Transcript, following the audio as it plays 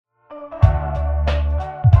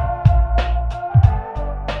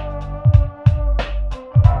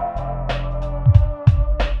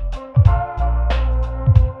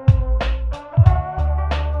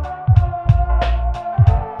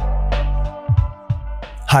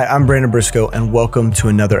Hi, I'm Brandon Briscoe, and welcome to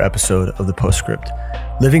another episode of The Postscript,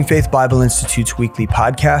 Living Faith Bible Institute's weekly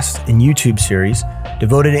podcast and YouTube series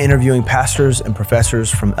devoted to interviewing pastors and professors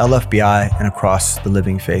from LFBI and across the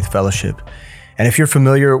Living Faith Fellowship. And if you're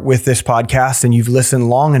familiar with this podcast and you've listened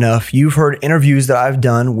long enough, you've heard interviews that I've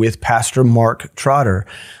done with Pastor Mark Trotter.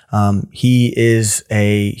 He is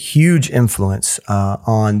a huge influence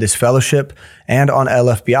on this fellowship and on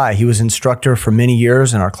LFBI. He was instructor for many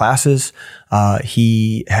years in our classes.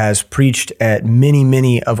 He has preached at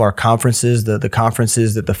many of our conferences, the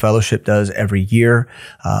conferences that the fellowship does every year.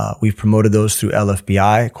 We've promoted those through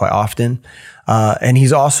LFBI quite often. And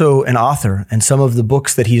he's also an author, and some of the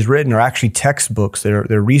books that he's written are actually textbooks.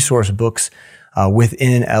 They're resource books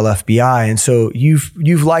within LFBI. And so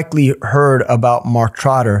you've likely heard about Mark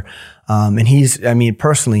Trotter, and he's,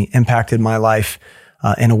 personally impacted my life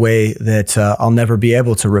in a way that I'll never be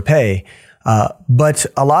able to repay. But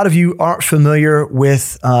a lot of you aren't familiar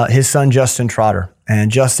with his son, Justin Trotter.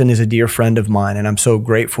 And Justin is a dear friend of mine, and I'm so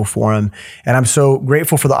grateful for him. And I'm so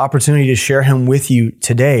grateful for the opportunity to share him with you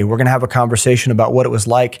today. We're going to have a conversation about what it was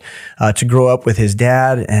like to grow up with his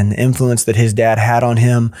dad and the influence that his dad had on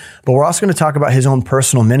him. But we're also going to talk about his own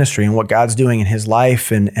personal ministry and what God's doing in his life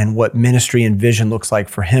and what ministry and vision looks like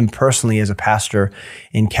for him personally as a pastor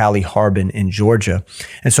in Callie Harbin in Georgia.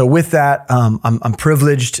 And so with that, I'm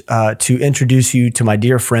privileged to introduce you to my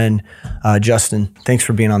dear friend, Justin. Thanks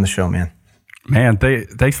for being on the show, man. Man,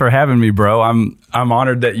 thanks for having me, bro. I'm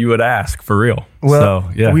honored that you would ask, for real. Well, so,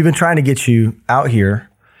 yeah. We've been trying to get you out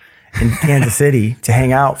here in Kansas City to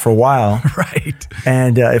hang out for a while. Right.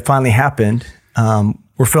 And it finally happened.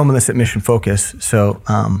 We're filming this at Mission Focus, so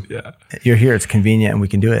you're here. It's convenient, and we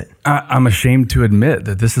can do it. I'm ashamed to admit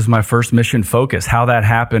that this is my first Mission Focus. How that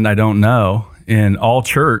happened, I don't know. In all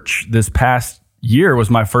church, this past year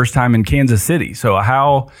was my first time in Kansas City. So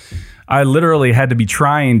I literally had to be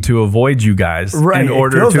trying to avoid you guys in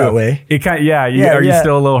order it feels to. That way. It kind of, Are you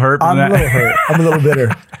still a little hurt? I'm a little hurt. I'm a little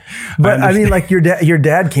bitter. But like your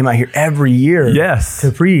dad came out here every year. Yes.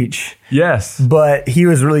 To preach. Yes. But he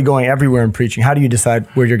was really going everywhere and preaching. How do you decide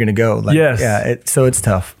where you're going to go? Yes. Yeah. So it's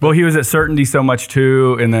tough. Well, he was at Certainty so much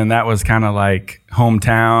too, and then that was kind of like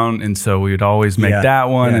hometown, and so we would always make that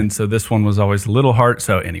one, and so this one was always a little hard.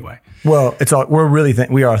 So anyway. Well,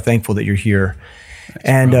 we are thankful that you're here.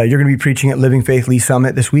 And you're going to be preaching at Living Faith Lee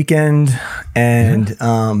Summit this weekend. And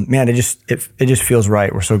man, it just feels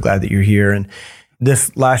right. We're so glad that you're here. And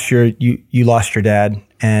this last year, you lost your dad.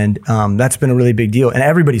 And that's been a really big deal. And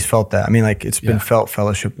everybody's felt that. It's been felt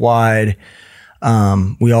fellowship wide.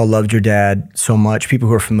 We all loved your dad so much. People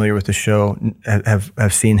who are familiar with the show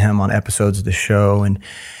have seen him on episodes of the show. And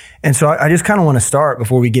so I just kind of want to start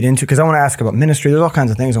before we get into, because I want to ask about ministry. There's all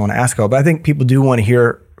kinds of things I want to ask about. But I think people do want to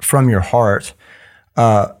hear from your heart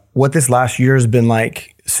what this last year has been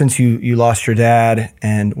like since you lost your dad,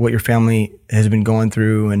 and what your family has been going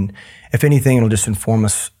through. And if anything, it'll just inform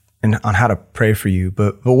us on how to pray for you.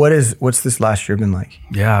 But what's this last year been like?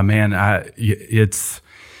 Yeah, man, it's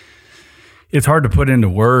hard to put into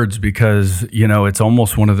words, because, it's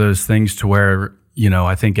almost one of those things to where,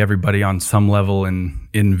 I think everybody on some level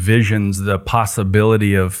envisions the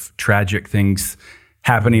possibility of tragic things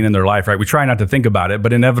happening in their life, right? We try not to think about it,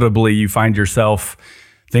 but inevitably you find yourself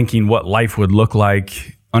thinking what life would look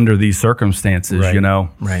like under these circumstances,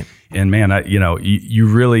 Right. And man, you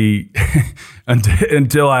really,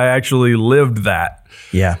 until I actually lived that,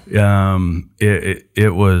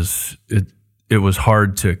 it was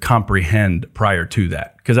hard to comprehend prior to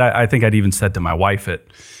that. Because I think I'd even said to my wife at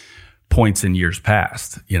points in years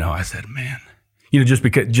past, I said, man,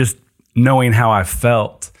 just knowing how I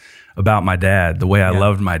felt about my dad, the way I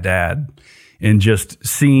loved my dad, and just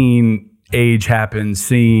seeing age happen,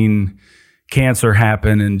 seeing cancer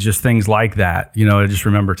happen, and just things like that. I just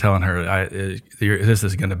remember telling her, this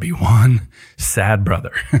is going to be one sad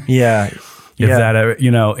brother. Yeah.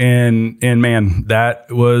 And man, that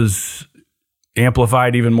was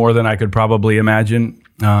amplified even more than I could probably imagine.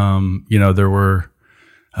 There were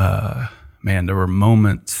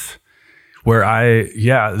moments where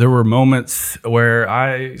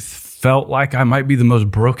I felt like I might be the most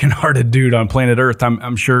brokenhearted dude on planet Earth.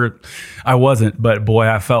 I'm sure I wasn't, but boy,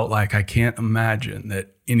 I felt like I can't imagine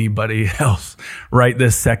that anybody else right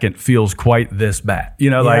this second feels quite this bad.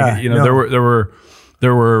 There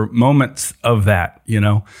were moments of that,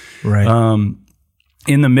 Right.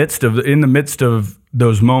 In the midst of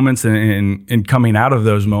those moments and coming out of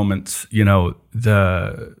those moments,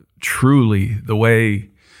 the way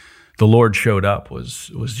the Lord showed up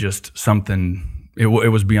was just something. It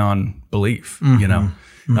was beyond belief,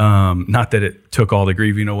 Not that it took all the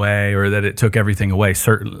grieving away or that it took everything away.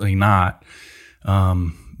 Certainly not.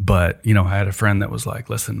 But, you know, I had a friend that was like,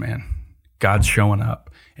 listen, man, God's showing up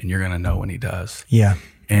and you're going to know when he does. Yeah.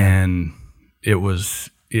 And it was,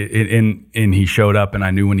 and he showed up and I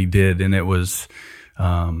knew when he did. And it was,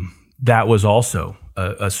 that was also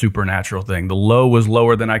a supernatural thing. The low was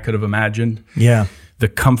lower than I could have imagined. Yeah. The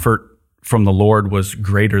comfort from the Lord was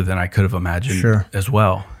greater than I could have imagined as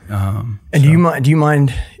well. And do you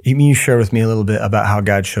mind, you share with me a little bit about how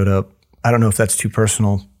God showed up? I don't know if that's too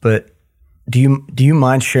personal, but do you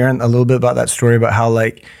mind sharing a little bit about that story, about how,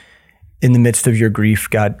 like, in the midst of your grief,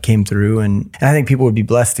 God came through? And I think people would be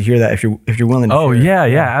blessed to hear that if you're willing to share.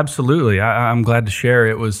 Yeah, absolutely. I'm glad to share.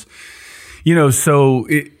 It was, you know, so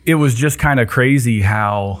it was just kind of crazy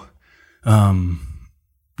how,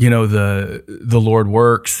 you know, the Lord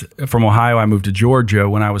works. From Ohio, I moved to Georgia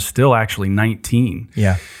when I was still actually 19.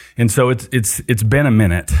 Yeah. And so it's been a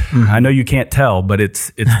minute. Mm-hmm. I know you can't tell, but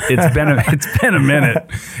it's been a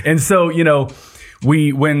minute. And so, you know,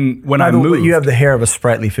 when I moved, you have the hair of a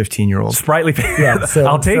sprightly 15-year-old. Sprightly, yeah. So,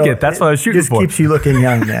 I'll take it. That's what I was shooting for. Just keeps you looking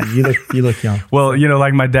young, man. You look young. Well, you know,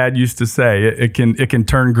 like my dad used to say, it can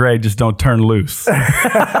turn gray, just don't turn loose.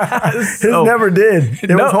 It never did.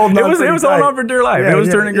 It was holding on for dear life. Yeah, it was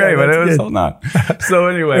turning gray, but it was holding on. So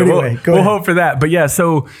anyway, we'll hope for that. But yeah,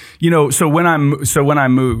 so you know, so when I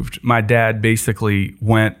moved, my dad basically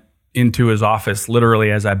went into his office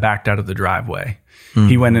literally as I backed out of the driveway. Mm-hmm.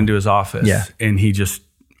 He went into his office and he just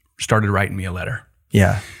started writing me a letter.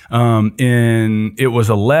 Yeah. And it was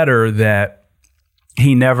a letter that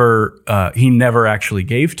he never actually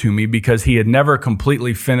gave to me because he had never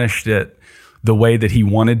completely finished it the way that he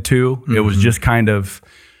wanted to. Mm-hmm. It was just kind of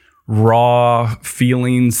raw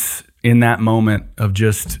feelings in that moment of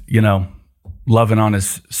just, you know, loving on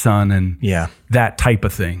his son and that type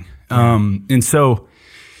of thing. And so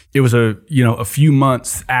it was a few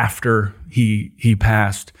months after he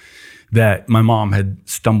passed that my mom had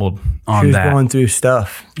stumbled on that. She was going through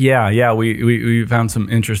stuff. Yeah. We found some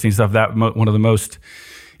interesting stuff. That one of the most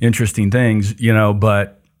interesting things, you know,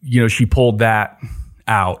 but, you know, she pulled that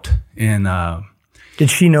out. And did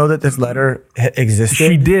she know that this letter existed?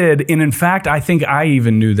 She did. And in fact, I think I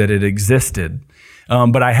even knew that it existed.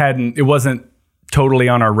 But it wasn't totally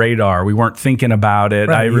on our radar. We weren't thinking about it.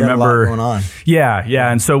 Right, I remember a lot going on.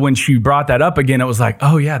 Yeah. And so when she brought that up again, it was like,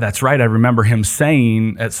 oh yeah, that's right. I remember him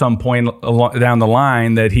saying at some point down the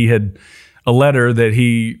line that he had a letter that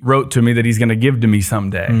he wrote to me that he's going to give to me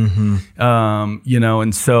someday. Mm-hmm. You know,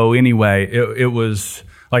 and so anyway, it was,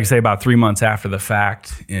 like I say, about 3 months after the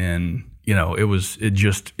fact. And, you know,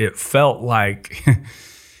 it felt like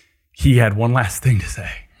he had one last thing to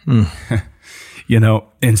say. Mm. You know,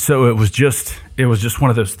 and so it was just one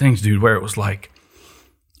of those things, dude, where it was like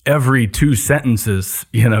every 2 sentences,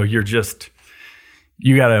 you know, you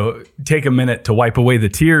got to take a minute to wipe away the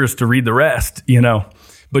tears to read the rest, you know,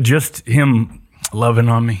 but just him loving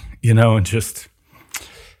on me, you know, and just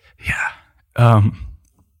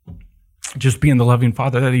being the loving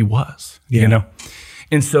father that he was, you know.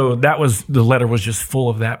 And so the letter was just full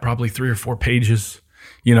of that, probably 3 or 4 pages.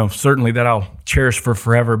 You know, certainly that I'll cherish for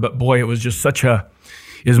forever. But boy, it was just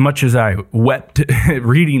as much as I wept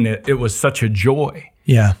reading it, it was such a joy.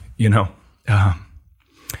 Yeah. You know,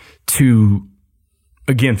 to,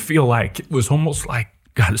 again, feel like it was almost like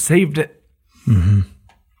God saved it.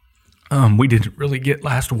 Mm-hmm. We didn't really get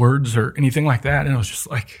last words or anything like that. And it was just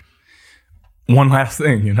like one last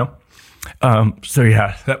thing, you know? So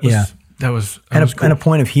yeah, that was cool. And a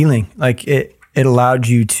point of healing. Like it allowed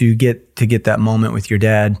you to get that moment with your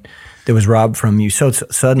dad that was robbed from you so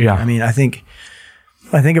suddenly. Yeah. I mean, I think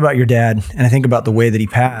about your dad and I think about the way that he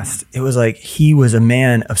passed. It was like he was a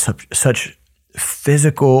man of such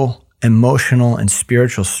physical, emotional, and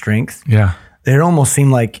spiritual strength. Yeah, that it almost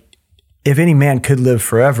seemed like if any man could live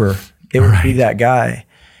forever, it would be that guy.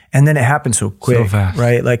 And then it happened so quick, so fast.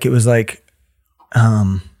 Right? Like it was like,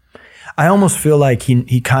 I almost feel like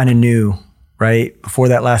he kind of knew. Right before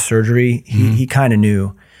that last surgery, he kind of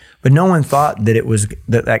knew, but no one thought that it was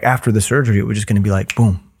that, like, after the surgery it was just going to be like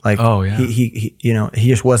boom, like he you know, he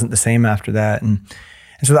just wasn't the same after that, and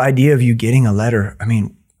so the idea of you getting a letter, I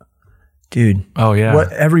mean, dude,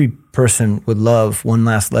 what every person would love, one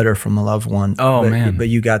last letter from a loved one. But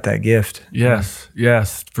you got that gift.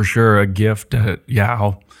 Yes, for sure, a gift.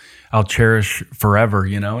 I'll cherish forever,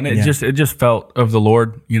 you know, and it just felt of the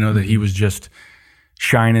Lord, you know, that He was just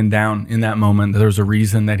shining down in that moment. There was a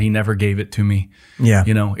reason that He never gave it to me. Yeah.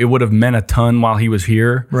 You know, it would have meant a ton while He was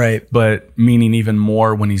here. Right. But meaning even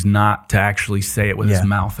more when He's not, to actually say it with His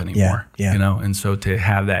mouth anymore. Yeah. You know, and so to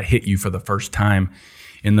have that hit you for the first time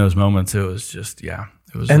in those moments, it was just, it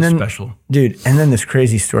It was and then, special. Dude, and then this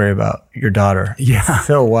crazy story about your daughter. Yeah.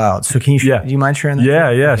 So wild. So can you, do you mind sharing that?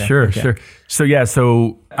 Yeah, okay. sure.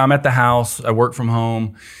 So I'm at the house, I work from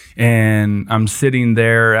home, and I'm sitting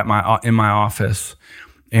there in my office,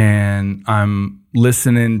 and I'm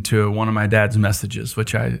listening to one of my dad's messages,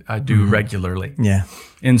 which I do regularly. Yeah.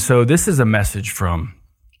 And so this is a message from,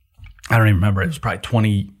 I don't even remember, it was probably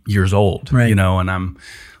 20 years old, right. And I'm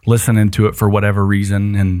listening to it for whatever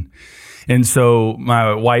reason. And so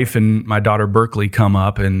my wife and my daughter Berkeley come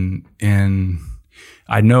up, and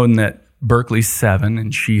I'd known that Berkeley's 7,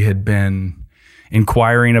 and she had been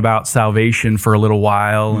inquiring about salvation for a little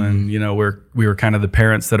while. And, we were kind of the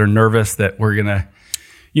parents that are nervous that we're going to,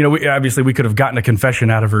 we could have gotten a confession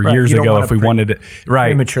out of her years ago if we wanted it. Right.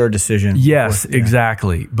 Premature decision. Yes,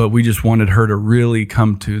 exactly. But we just wanted her to really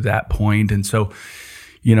come to that point. And so,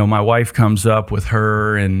 my wife comes up with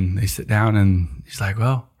her, and they sit down, and he's like,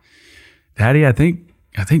 well, Daddy, I think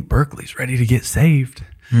Berkeley's ready to get saved.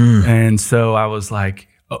 And so I was like,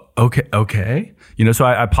 okay. So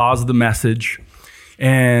I paused the message,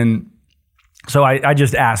 and so I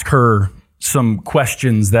just asked her some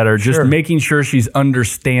questions that are just making sure she's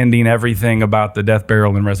understanding everything about the death,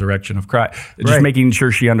 burial, and resurrection of Christ. Just making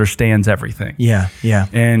sure she understands everything. Yeah.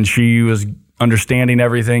 And she was understanding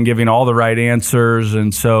everything, giving all the right answers.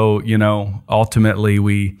 And so, ultimately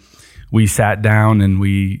we sat down, and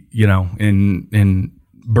we, in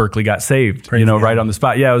Berkeley got saved, right on the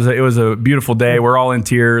spot. Yeah, it was a beautiful day. We're all in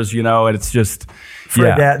tears, and it's just for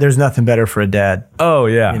a dad. There's nothing better for a dad. Oh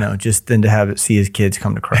yeah, just than to see his kids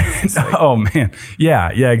come to Christ. Oh man, yeah,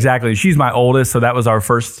 exactly. She's my oldest, so that was our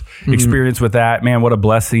first experience with that. Man, what a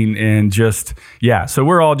blessing! And just so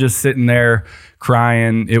we're all just sitting there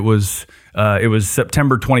crying. It was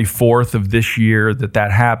September 24th of this year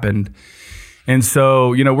that happened. And so,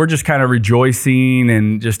 we're just kind of rejoicing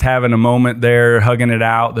and just having a moment there, hugging it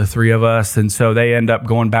out, the three of us. And so they end up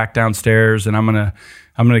going back downstairs, and I'm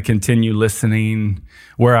gonna continue listening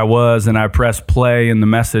where I was, and I press play in the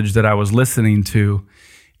message that I was listening to.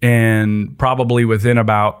 And probably within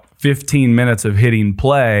about 15 minutes of hitting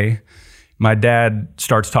play, my dad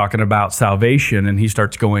starts talking about salvation, and he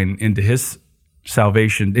starts going into his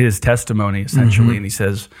salvation, his testimony essentially. And he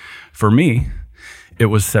says, for me, it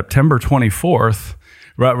was September 24th,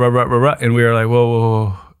 and we were like,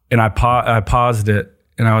 whoa. And I paused it,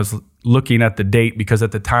 and I was looking at the date, because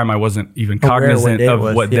at the time I wasn't even cognizant of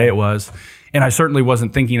what day it was. And I certainly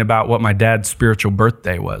wasn't thinking about what my dad's spiritual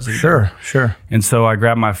birthday was either. Sure. And so I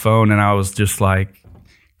grabbed my phone, and I was just like,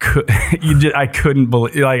 I couldn't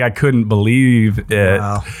believe it,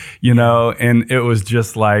 wow. And it was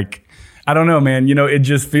just like, I don't know, man. It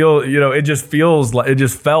just felt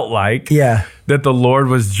like that the Lord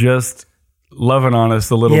was just loving on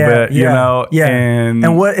us a little bit, Yeah.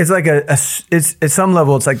 And what it's like it's at some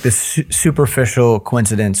level, it's like this superficial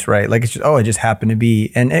coincidence, right? Like it's just, it just happened to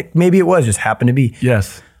be, and maybe it was just happened to be.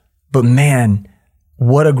 Yes. But man,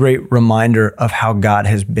 what a great reminder of how God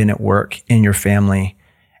has been at work in your family,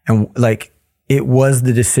 and like it was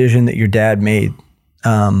the decision that your dad made.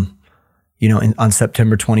 On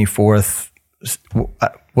September 24th,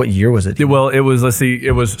 what year was it? Well, it was,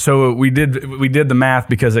 so we did the math,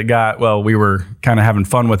 because we were kind of having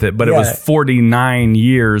fun with it, but it was 49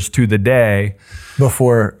 years to the day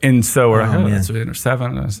before. And so we're like,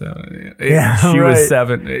 seven. She was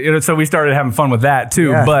 7. So we started having fun with that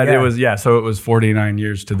too, it was 49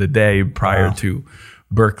 years to the day prior to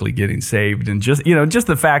Berkeley getting saved. And just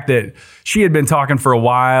the fact that she had been talking for a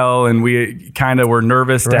while, and we kind of were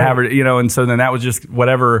nervous to have her, and so then that was just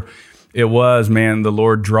whatever it was, man, the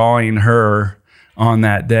Lord drawing her on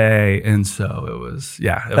that day. And so it was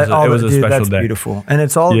a special that's day. Beautiful. And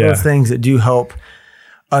it's all of those things that do help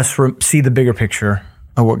us see the bigger picture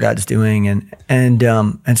of what God's doing. And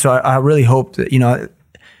so I really hope that,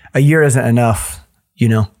 a year isn't enough,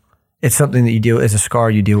 it's something that you deal as a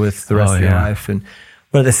scar you deal with the rest of your life.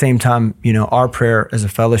 But at the same time, our prayer as a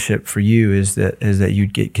fellowship for you is that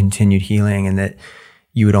you'd get continued healing, and that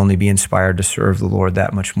you would only be inspired to serve the Lord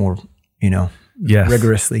that much more,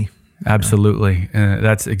 rigorously. Absolutely.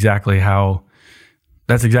 That's exactly how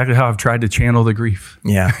I've tried to channel the grief.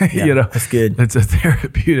 Yeah. That's good. It's a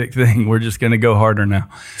therapeutic thing. We're just going to go harder now.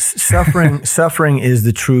 Suffering is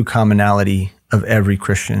the true commonality of every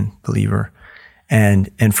Christian believer.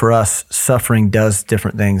 And for us, suffering does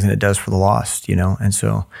different things than it does for the lost, And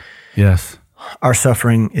so yes, our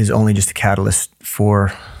suffering is only just a catalyst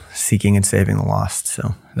for seeking and saving the lost.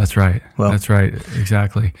 So that's right. Well, that's right.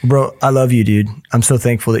 Exactly. Bro, I love you, dude. I'm so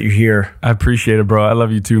thankful that you're here. I appreciate it, bro. I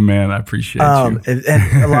love you too, man. I appreciate you.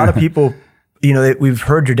 And a lot of people, we've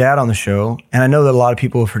heard your dad on the show, and I know that a lot of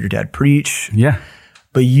people have heard your dad preach. Yeah.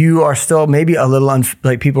 but you are still maybe a little,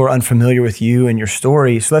 like people are unfamiliar with you and your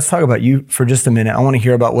story. So let's talk about you for just a minute. I want to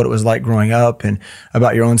hear about what it was like growing up and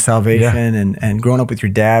about your own salvation and growing up with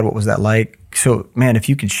your dad. What was that like? So, man, if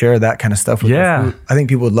you could share that kind of stuff with us, I think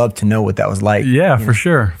people would love to know what that was like. Yeah, for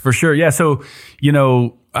sure. For sure. Yeah. So,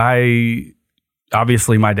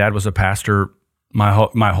 obviously my dad was a pastor my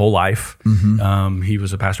whole life. He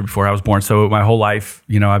was a pastor before I was born. So my whole life,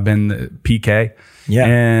 I've been the PK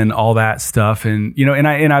and all that stuff. And,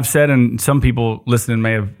 I've said, and some people listening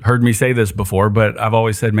may have heard me say this before, but I've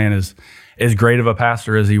always said, man, as great of a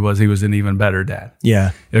pastor as he was an even better dad.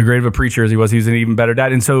 Yeah. As great of a preacher as he was an even better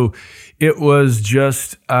dad. And so it was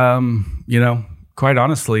just, quite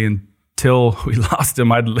honestly, until we lost him,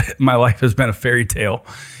 my life has been a fairy tale.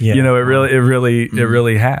 Yeah. It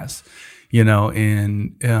really has.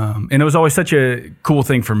 And it was always such a cool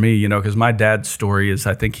thing for me, because my dad's story is,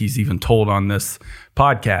 I think he's even told on this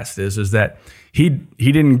podcast is that he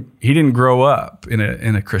didn't grow up in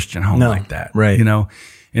a Christian home like that, right?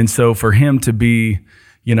 And so for him to be,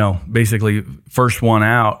 basically first one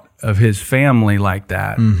out of his family like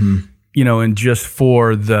that, and just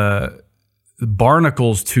for the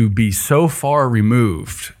barnacles to be so far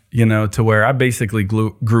removed, to where I basically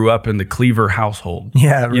grew up in the Cleaver household.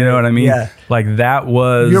 Yeah. Right. You know what I mean? Yeah. Like that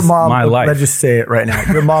was your mom, my life. Let's just say it right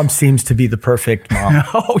now. Your mom seems to be the perfect mom.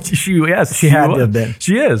 She had to have been.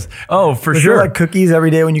 She is. Oh, for sure. Like cookies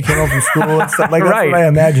every day when you came home from school and stuff like that. That's what I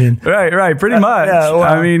imagine. Right. Pretty much. Well,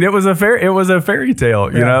 I mean, it was a fairy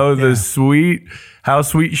tale, how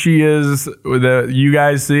sweet she is that you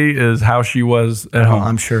guys see is how she was at home.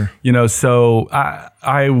 I'm sure. So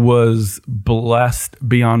I was blessed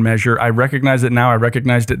beyond measure. I recognize it now. I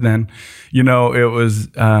recognized it then. It was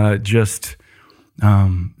just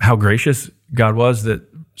how gracious God was that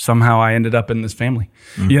somehow I ended up in this family.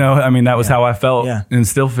 That was how I felt and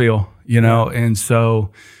still feel, And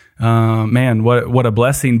so, man, what a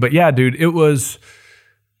blessing. But yeah, dude, it was,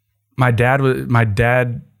 my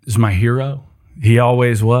dad is my hero. He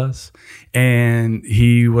always was, and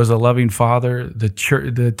he was a loving father.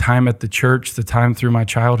 The time at the church, the time through my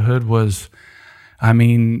childhood was, I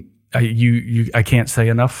can't say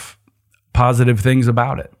enough positive things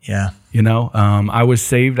about it. Yeah, I was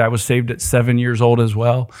saved. I was saved at 7 years old as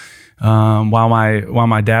well. While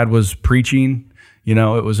my dad was preaching, it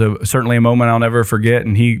was certainly a moment I'll never forget.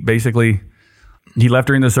 And he left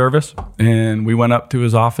during the service, and we went up to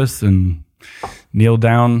his office and kneeled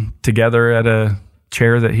down together at a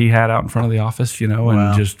chair that he had out in front of the office, and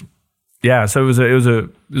so it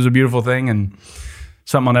was a beautiful thing and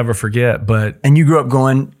something I'll never forget. And you grew up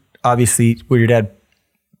going, obviously, where your dad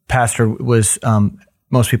pastor was,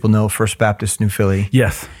 most people know, First Baptist New Philly.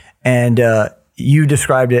 Yes. And you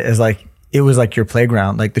described it as like, it was like your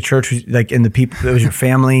playground, like the church was like, and the people, it was your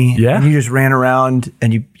family. Yeah. And you just ran around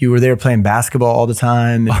and you were there playing basketball all the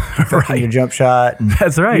time and perfecting your jump shot. And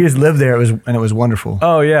that's right. You just lived there. It was wonderful.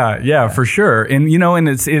 Oh yeah, for sure. And, and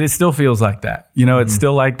it still feels like that, it's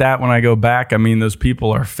still like that when I go back. I mean, those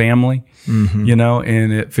people are family,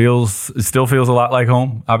 and it still feels a lot like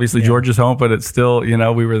home. Obviously Georgia's home, but it's still,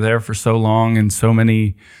 we were there for so long and so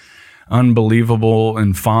many unbelievable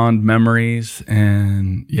and fond memories.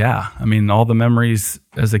 And all the memories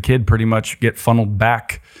as a kid pretty much get funneled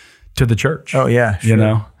back to the church. Oh yeah,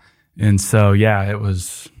 sure. And so it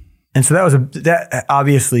was. And so that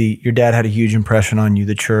obviously your dad had a huge impression on you.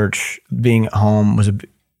 The church, being at home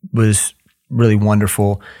was really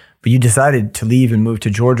wonderful. But you decided to leave and move to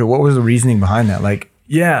Georgia. What was the reasoning behind that?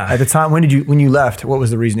 At the time, when you left, what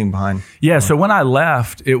was the reasoning behind? Yeah, so when I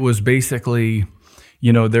left, it was basically,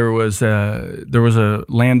 there was a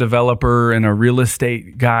land developer and a real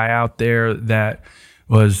estate guy out there that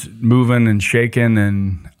was moving and shaking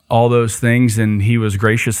and all those things, and he was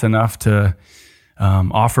gracious enough to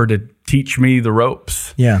offer to teach me the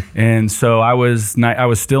ropes. Yeah. And so I was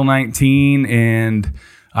still 19, and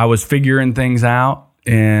I was figuring things out,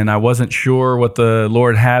 and I wasn't sure what the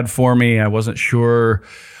Lord had for me. I wasn't sure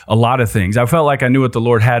a lot of things. I felt like I knew what the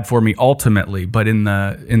Lord had for me ultimately, but in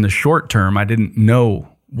the short term, I didn't know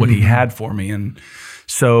what He had for me. And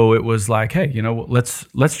so it was like, hey,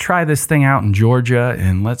 let's try this thing out in Georgia,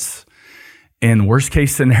 and in worst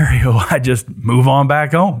case scenario, I just move on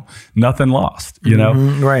back home. Nothing lost,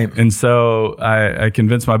 Right. And so I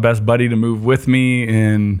convinced my best buddy to move with me,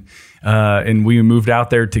 and we moved out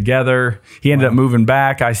there together. He ended up moving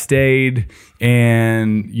back. I stayed,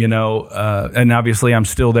 and and obviously I'm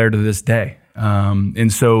still there to this day.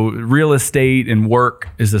 And so real estate and work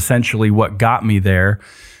is essentially what got me there.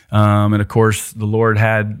 And of course, the Lord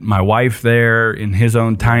had my wife there in His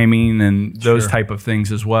own timing and those type of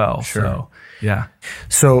things as well. Sure. So Yeah.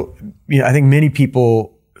 So, I think many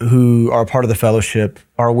people who are part of the fellowship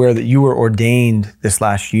are aware that you were ordained this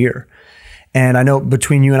last year. And I know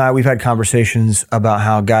between you and I, we've had conversations about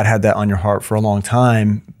how God had that on your heart for a long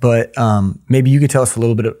time, but maybe you could tell us a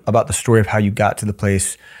little bit about the story of how you got to the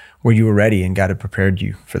place where you were ready and God had prepared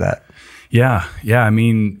you for that. Yeah. I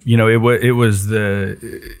mean, it was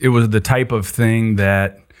the type of thing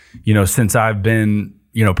that, since I've been,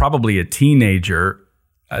 probably a teenager,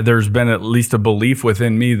 there's been at least a belief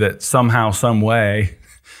within me that somehow, some way,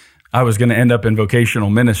 I was going to end up in vocational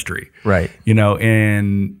ministry. Right.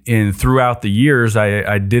 And throughout the years,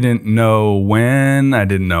 I didn't know when, I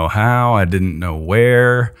didn't know how, I didn't know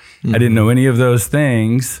where, I didn't know any of those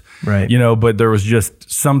things. Right. But there was just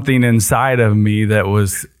something inside of me that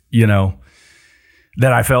was,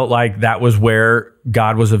 that I felt like that was where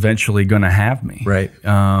God was eventually going to have me. Right.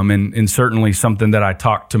 And certainly something that I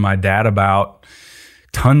talked to my dad about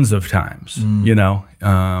tons of times, and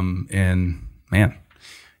man,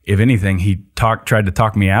 if anything, he tried to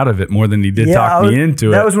talk me out of it more than he did talk me into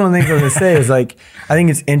it. That was one of the things I was going to say is like, I think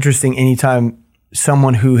it's interesting anytime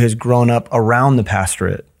someone who has grown up around the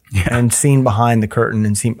pastorate and seen behind the curtain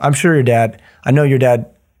and I'm sure I know your dad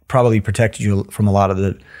probably protected you from a lot of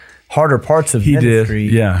the harder parts of ministry. He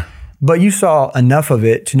did, yeah. But you saw enough of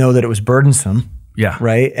it to know that it was burdensome. Yeah.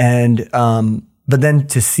 Right. And, but then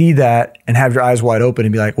to see that and have your eyes wide open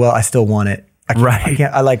and be like, well, I still want it.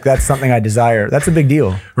 That's something I desire. That's a big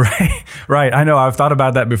deal. Right. I know. I've thought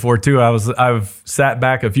about that before too. I've sat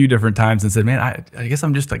back a few different times and said, man, I guess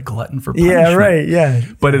I'm just a glutton for punishment. Yeah, right. Yeah.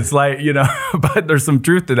 But it's like, but there's some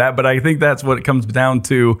truth to that. But I think that's what it comes down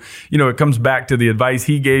to. It comes back to the advice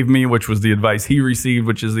he gave me, which was the advice he received,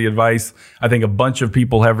 which is the advice I think a bunch of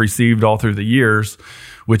people have received all through the years,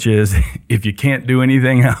 which is if you can't do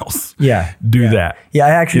anything else, do that. Yeah,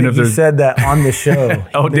 I actually he said that on the show.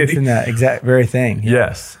 Oh, did he? That exact very thing.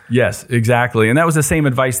 Yeah. Yes, exactly. And that was the same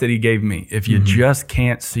advice that he gave me. If you just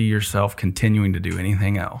can't see yourself continuing to do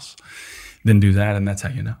anything else, then do that, and that's how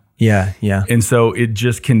you know. Yeah. And so it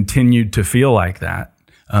just continued to feel like that.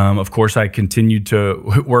 Of course, I continued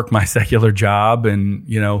to work my secular job and,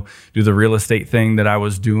 do the real estate thing that I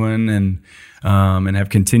was doing and have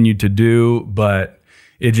continued to do, but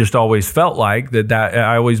it just always felt like that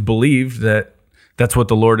I always believed that that's what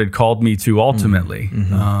the Lord had called me to ultimately.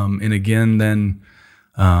 And again, then,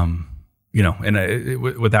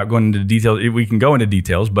 without going into details, we can go into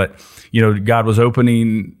details, but, God was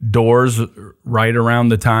opening doors right around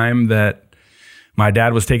the time that my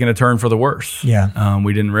dad was taking a turn for the worse. Yeah.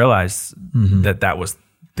 We didn't realize that was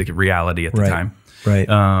the reality at the time. Right.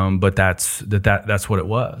 But that's what it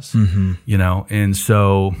was, and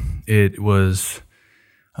so it was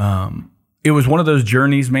one of those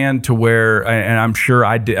journeys, man, to where, and I'm sure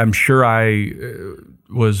I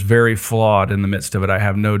was very flawed in the midst of it. I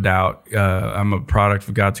have no doubt. I'm a product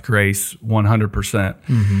of God's grace,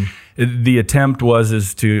 100%. The attempt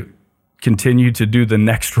is to continue to do the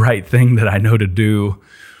next right thing that I know to do,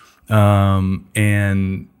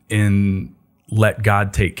 and let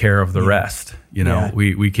God take care of the rest.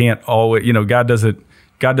 We can't always, God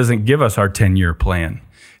doesn't give us our 10-year plan.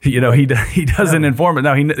 He doesn't inform it.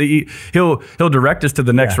 Now he'll direct us to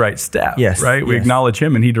the next right step. Yes. Right. We acknowledge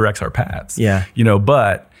him and he directs our paths. Yeah.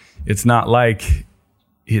 But it's not like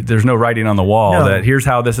there's no writing on the wall that here's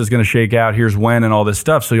how this is going to shake out. Here's when and all this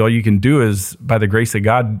stuff. So all you can do is by the grace of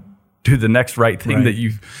God, do the next right thing that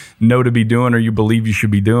you know to be doing or you believe you should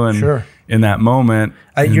be doing in that moment.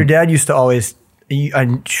 Your dad used to always,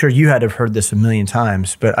 I'm sure you had to have heard this a million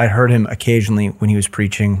times, but I heard him occasionally when he was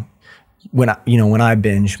preaching. When I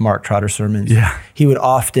binge Mark Trotter sermons, he would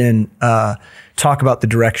often talk about the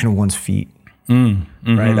direction of one's feet.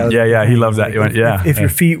 Right? He loves that. If your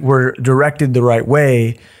feet were directed the right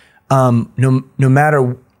way, no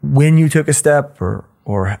matter when you took a step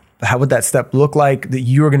or how would that step look like, that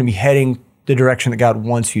you are going to be heading the direction that God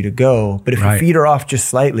wants you to go. But if your feet are off just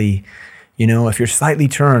slightly, if you're slightly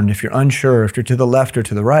turned, if you're unsure, if you're to the left or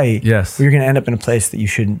to the right, you're going to end up in a place that you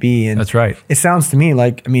shouldn't be. And that's right. It sounds to me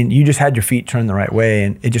like, you just had your feet turned the right way,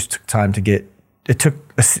 and it just took time to get. It took,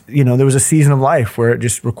 there was a season of life where it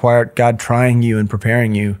just required God trying you and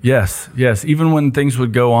preparing you. Yes. Even when things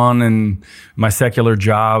would go on in my secular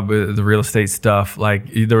job, the real estate stuff,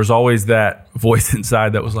 like there was always that voice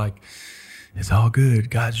inside that was like, it's all good.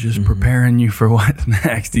 God's just preparing you for what's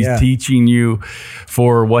next. He's teaching you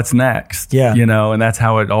for what's next. Yeah. And that's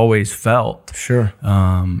how it always felt. Sure.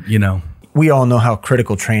 We all know how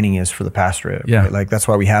critical training is for the pastorate. Yeah. Right? Like that's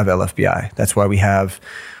why we have LFBI. That's why we have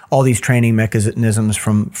all these training mechanisms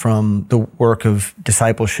from the work of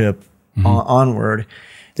discipleship onward,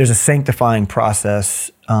 there's a sanctifying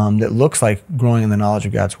process that looks like growing in the knowledge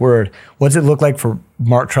of God's word. What does it look like for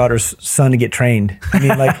Mark Trotter's son to get trained? I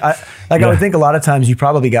mean, I would think a lot of times you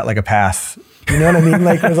probably got like a pass. You know what I mean?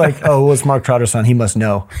 Like, it was like, oh, well, it's Mark Trotter's son. He must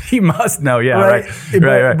know. He must know. Yeah.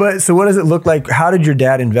 Right. But so what does it look like? How did your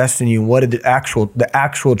dad invest in you? What did the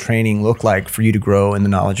actual training look like for you to grow in the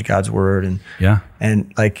knowledge of God's word?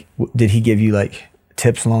 And like, did he give you like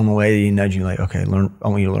tips along the way? Did he nudge you like, okay, I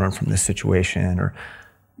want you to learn from this situation? Or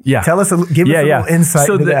tell us, give us a little insight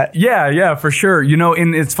into that. Yeah, for sure. You know,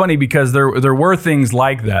 and it's funny because there were things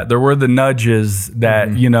like that. There were the nudges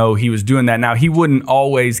that, you know, he was doing that. Now, he wouldn't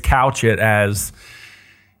always couch it as,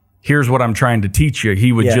 here's what I'm trying to teach you.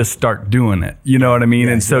 He would just start doing it. You know what I mean?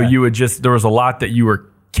 And so you would there was a lot that you were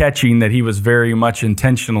catching that he was very much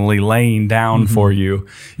intentionally laying down for you.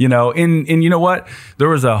 You know, and you know what? There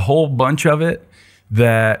was a whole bunch of it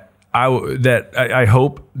that I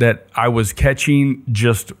hope that I was catching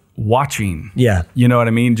just watching. Yeah. You know what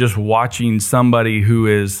I mean? Just watching somebody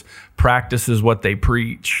who practices what they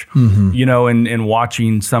preach, you know, and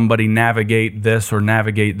watching somebody navigate this or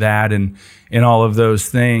navigate that and all of those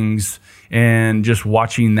things, and just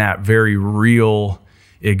watching that very real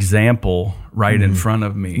example right in front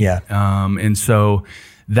of me. Yeah. And so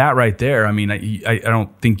that right there, I mean, I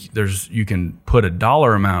don't think you can put a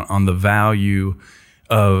dollar amount on the value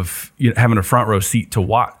of having a front row seat to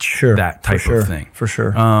watch that type of thing. For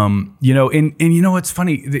sure. You know, and you know, it's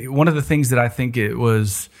funny. One of the things that I think it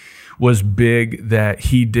was big that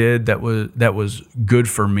he did that was good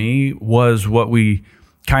for me was what we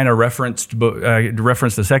kind of referenced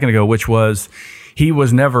a second ago, which was he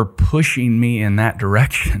was never pushing me in that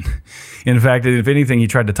direction. In fact, if anything, he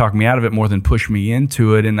tried to talk me out of it more than push me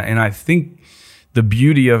into it. And I think the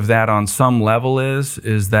beauty of that on some level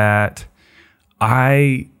is that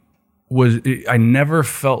I never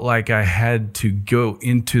felt like I had to go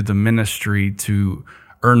into the ministry to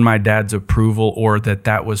earn my dad's approval, or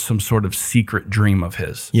that was some sort of secret dream of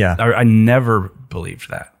his. Yeah. I never believed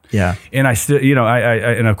that. Yeah. And I still, you know,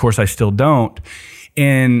 and of course I still don't.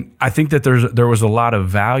 And I think that there was a lot of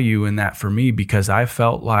value in that for me, because I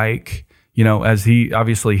felt like, you know, as he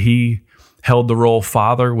held the role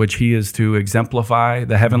father, which he is to exemplify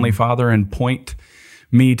the Heavenly Father and point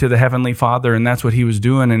me to the Heavenly Father, and that's what he was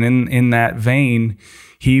doing. And in that vein,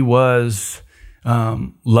 he was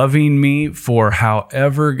loving me for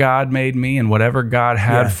however God made me and whatever God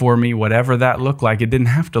had for me, whatever that looked like. It didn't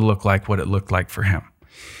have to look like what it looked like for him.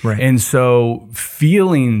 Right. And so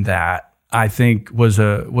feeling that, I think, was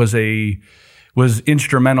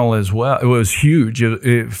instrumental as well. It was huge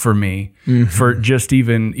for me for just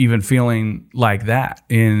even feeling like that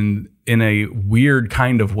in a weird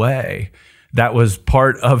kind of way. That was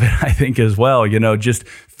part of it, I think, as well, you know, just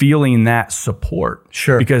feeling that support.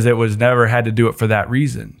 Sure. Because it was never had to do it for that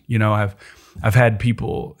reason. You know, I've had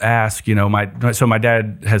people ask, you know, my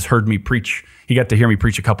dad has heard me preach. He got to hear me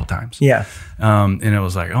preach a couple times. Yeah. And it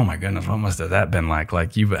was like, oh my goodness, what must have that been like?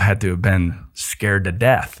 Like, you had to have been scared to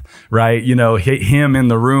death, right? You know, him in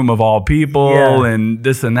the room of all people and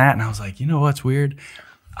this and that. And I was like, you know what's weird?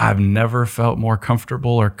 I've never felt more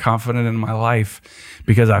comfortable or confident in my life,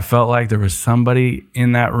 because I felt like there was somebody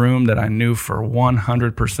in that room that I knew for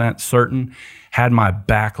 100% certain had my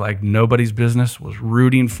back like nobody's business, was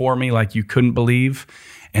rooting for me like you couldn't believe,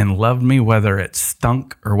 and loved me whether it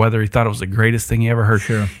stunk or whether he thought it was the greatest thing he ever heard.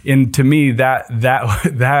 Sure. And to me, that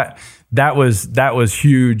was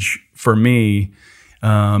huge for me,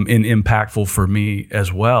 and impactful for me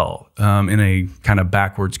as well, in a kind of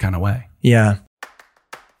backwards kind of way. Yeah.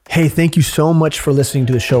 Hey, thank you so much for listening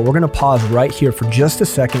to the show. We're going to pause right here for just a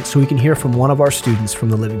second so we can hear from one of our students from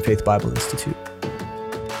the Living Faith Bible Institute.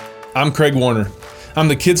 I'm Craig Warner. I'm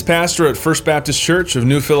the kids pastor at First Baptist Church of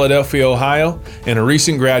New Philadelphia, Ohio, and a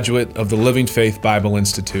recent graduate of the Living Faith Bible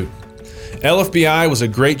Institute. LFBI was a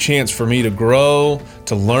great chance for me to grow,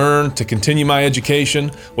 to learn, to continue my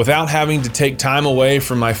education without having to take time away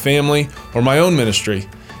from my family or my own ministry.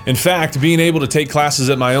 In fact, being able to take classes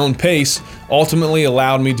at my own pace ultimately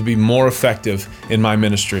allowed me to be more effective in my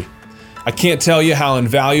ministry. I can't tell you how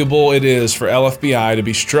invaluable it is for LFBI to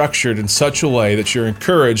be structured in such a way that you're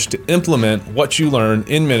encouraged to implement what you learn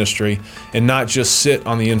in ministry and not just sit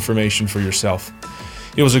on the information for yourself.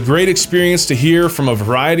 It was a great experience to hear from a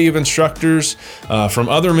variety of instructors from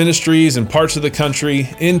other ministries and parts of the country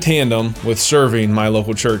in tandem with serving my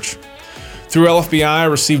local church. Through LFBI, I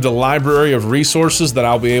received a library of resources that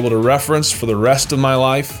I'll be able to reference for the rest of my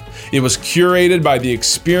life. It was curated by the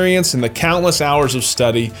experience and the countless hours of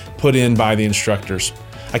study put in by the instructors.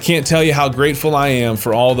 I can't tell you how grateful I am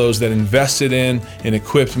for all those that invested in and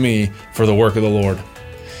equipped me for the work of the Lord.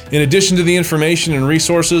 In addition to the information and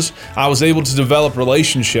resources, I was able to develop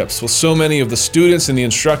relationships with so many of the students and the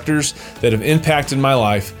instructors that have impacted my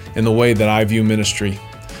life in the way that I view ministry.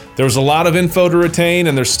 There was a lot of info to retain,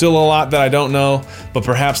 and there's still a lot that I don't know, but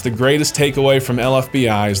perhaps the greatest takeaway from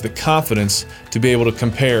LFBI is the confidence to be able to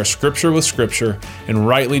compare Scripture with Scripture and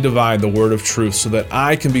rightly divide the word of truth so that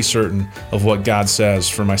I can be certain of what God says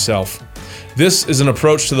for myself. This is an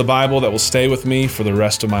approach to the Bible that will stay with me for the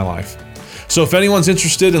rest of my life. So if anyone's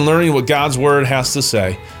interested in learning what God's Word has to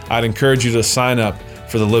say, I'd encourage you to sign up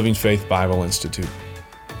for the Living Faith Bible Institute.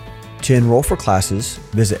 To enroll for classes,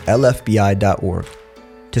 visit lfbi.org.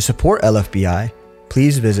 To support LFBI,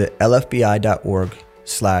 please visit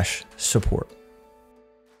lfbi.org/support.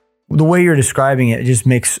 The way you're describing it just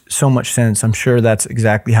makes so much sense. I'm sure that's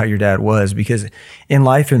exactly how your dad was, because in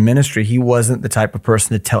life and ministry, he wasn't the type of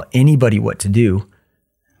person to tell anybody what to do,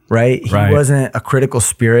 right? He wasn't a critical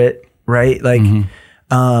spirit. Right? Like,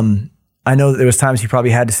 I know that there was times he probably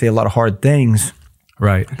had to say a lot of hard things.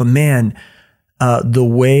 Right. But man, the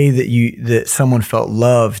way that someone felt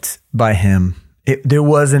loved by him, there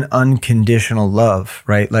was an unconditional love,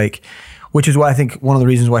 right? Like, which is why I think one of the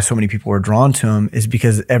reasons why so many people were drawn to him is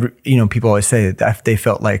because people always say that they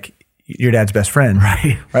felt like your dad's best friend.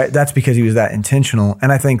 Right. Right. That's because he was that intentional.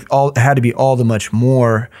 And I think it had to be all the much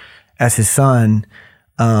more as his son,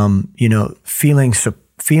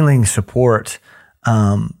 feeling support,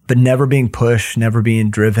 but never being pushed, never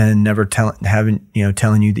being driven, never telling you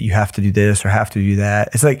that you have to do this or have to do that.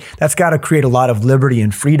 It's like, that's got to create a lot of liberty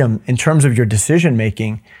and freedom in terms of your decision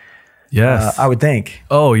making. Yes. I would think.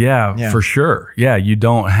 Oh yeah, for sure. Yeah. You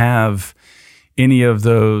don't have any of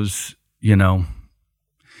those,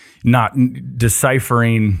 not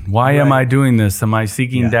deciphering, why am I doing this? Am I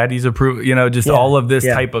seeking daddy's approval? All of this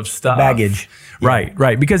type of stuff. Baggage.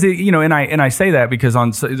 Right. Because and I say that because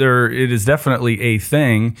it is definitely a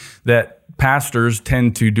thing that pastors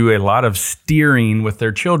tend to do a lot of steering with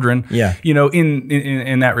their children. Yeah.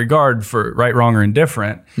 In that regard, for right, wrong, or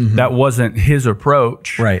indifferent. Mm-hmm. That wasn't his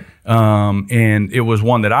approach. Right. And it was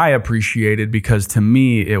one that I appreciated because to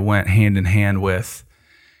me it went hand in hand with,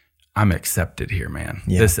 I'm accepted here, man.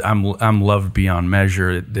 Yeah. I'm loved beyond measure.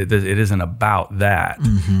 It isn't about that.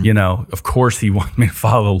 Mm-hmm. Of course he wants me to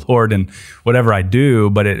follow the Lord and whatever I do,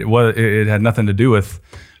 but it had nothing to do with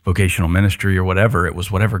vocational ministry or whatever. It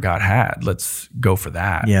was whatever God had. Let's go for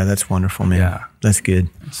that. Yeah, that's wonderful, man. Yeah. That's good.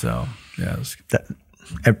 So, yeah.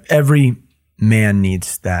 Every man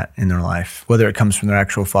needs that in their life, whether it comes from their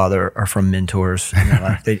actual father or from mentors in their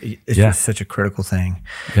life. It's just such a critical thing.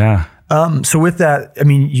 Yeah. So with that, I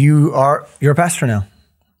mean, you're a pastor now,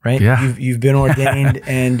 right? Yeah. You've been ordained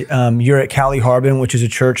and you're at Callie Harbin, which is a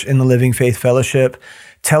church in the Living Faith Fellowship.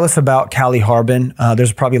 Tell us about Callie Harbin.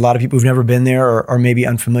 There's probably a lot of people who've never been there or maybe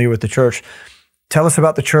unfamiliar with the church. Tell us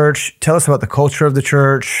about the church. Tell us about the culture of the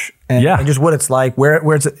church and just what it's like. Where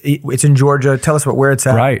it's in Georgia. Tell us about where it's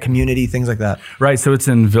at, community, things like that. Right. So it's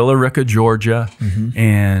in Villa Rica, Georgia. Mm-hmm.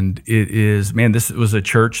 And it is, this was a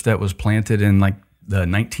church that was planted in like the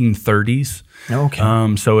 1930s.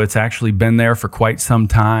 Okay. So it's actually been there for quite some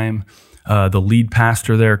time. The lead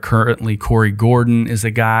pastor there currently, Corey Gordon, is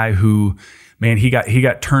a guy who, he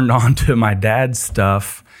got turned on to my dad's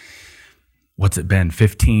stuff. What's it been?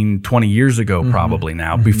 15, 20 years ago, probably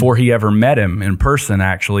now. Mm-hmm. Before he ever met him in person,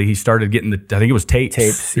 actually, he started getting I think it was tapes.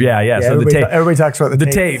 Tapes. Yeah. So everybody talks about the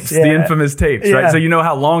tapes. The infamous tapes, right? So you know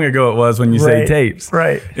how long ago it was when you say tapes.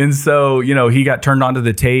 Right. And so, he got turned on to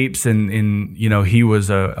the tapes and he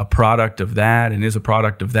was a product of that and is a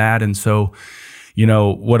product of that. And so,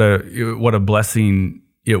 what a blessing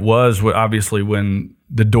it was, obviously, when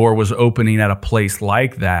the door was opening at a place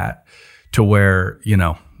like that to where,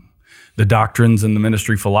 the doctrines and the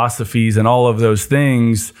ministry philosophies and all of those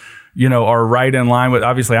things, are right in line with,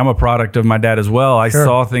 obviously I'm a product of my dad as well. I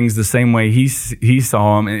saw things the same way he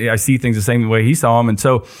saw them. And I see things the same way he saw them. And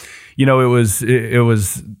so, it was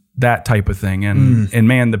that type of thing. And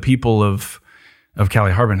man, the people of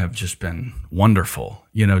Callie Harbin have just been wonderful,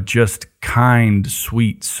 just kind,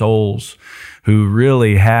 sweet souls who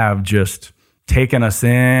really have just taken us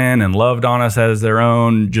in and loved on us as their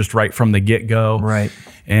own just right from the get-go. Right.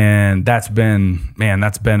 And that's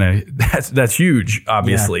huge,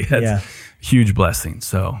 obviously. That's huge blessing.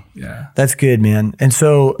 So, yeah. That's good, man. And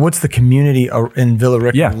so what's the community in Villa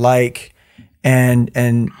Rica like?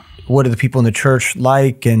 And what are the people in the church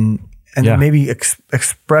like? And maybe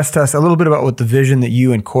express to us a little bit about what the vision that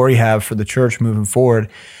you and Corey have for the church moving forward.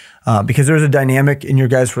 because there's a dynamic in your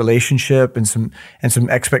guys' relationship and some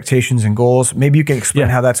expectations and goals. Maybe you can explain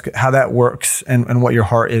how that works and what your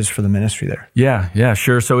heart is for the ministry there. Yeah,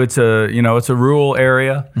 sure. So it's a rural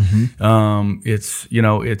area.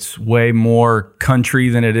 It's way more country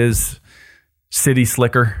than it is city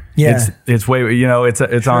slicker. Yeah. It's way,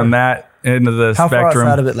 it's on that end of the spectrum. How far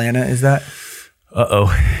outside of Atlanta is that?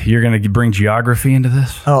 You're going to bring geography into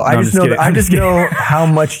this? I just know how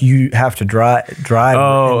much you have to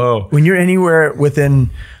drive. When you're anywhere within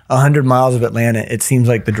 100 miles of Atlanta, it seems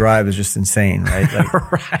like the drive is just insane, right?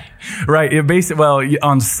 Right.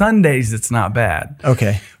 On Sundays, it's not bad.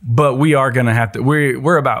 Okay. But we are going to have to,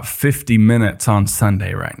 we're about 50 minutes on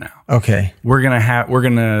Sunday right now. Okay. One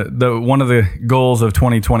of the goals of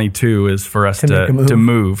 2022 is for us to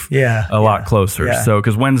move a lot closer. Yeah. So,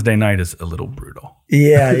 because Wednesday night is a little brutal.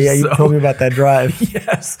 Yeah. You told me about that drive.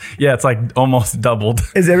 Yes. Yeah, it's like almost doubled.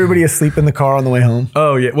 Is everybody asleep in the car on the way home?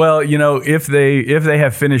 Oh, yeah. Well, if they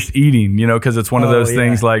have finished eating, because it's one of those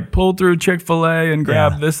things like pull through Chick-fil-A and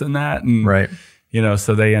grab this and that. And, right.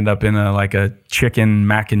 So they end up in a chicken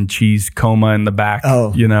mac and cheese coma in the back,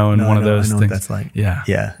 one of those things. What that's like. Yeah.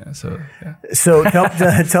 So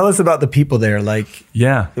tell us about the people there.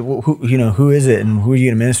 Who is it and who are you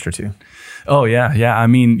going to minister to? Oh, yeah. I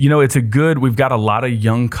mean, we've got a lot of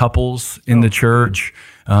young couples in the church.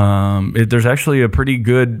 There's actually a pretty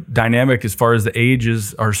good dynamic as far as the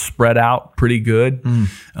ages are spread out pretty good.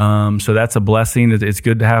 So that's a blessing. It's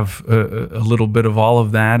good to have a little bit of all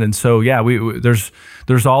of that. And so,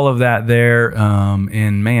 there's all of that there.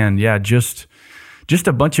 And man, just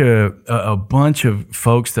a bunch of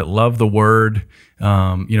folks that love the word.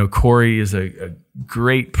 Corey is a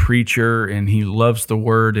great preacher and he loves the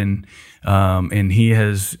word and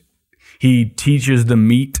he teaches the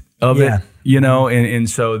meat of it. And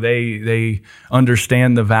so they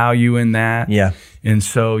understand the value in that. Yeah. And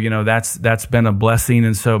so, that's been a blessing.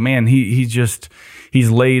 And so, man,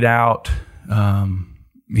 he's laid out,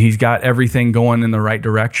 he's got everything going in the right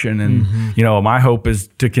direction. And, my hope is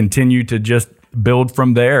to continue to just build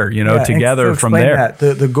from there, together from there.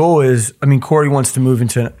 The goal is, Corey wants to move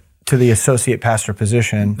into the associate pastor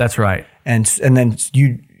position. That's right. And then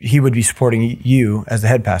he would be supporting you as the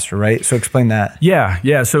head pastor, right? So explain that.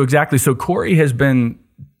 Yeah. So exactly. So Corey has been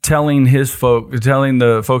telling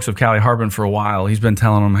the folks of Callie Harbin for a while. He's been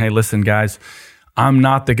telling them, hey, listen, guys, I'm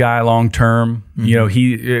not the guy long term.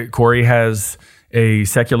 Corey has a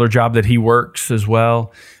secular job that he works as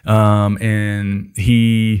well. And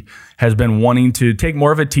he has been wanting to take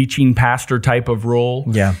more of a teaching pastor type of role.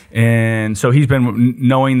 Yeah. And so he's been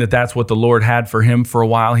knowing that that's what the Lord had for him for a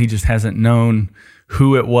while. He just hasn't known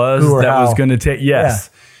who it was was going to take. Yes.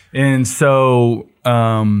 Yeah. And so,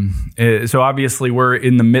 so obviously we're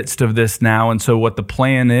in the midst of this now. And so what the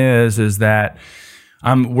plan is that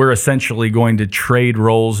we're essentially going to trade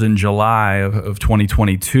roles in July of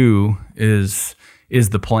 2022 is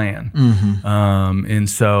the plan. And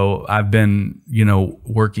so I've been,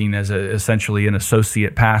 working as essentially an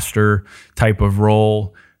associate pastor type of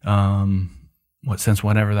role, since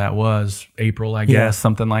whenever that was, April, I guess,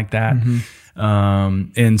 something like that.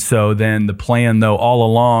 And so then the plan though all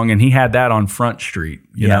along, and he had that on Front Street,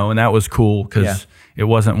 you know, and that was cool because it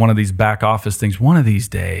wasn't one of these back office things. One of these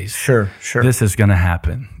days, sure, this is going to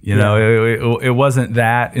happen. You know, it wasn't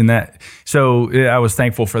that in that. So I was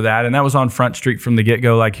thankful for that, and that was on Front Street from the get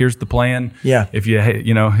go. Like, here's the plan. Yeah. If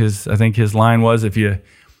I think his line was,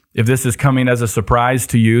 if this is coming as a surprise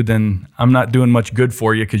to you, then I'm not doing much good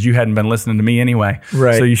for you because you hadn't been listening to me anyway.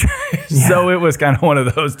 Right. So so it was kind of one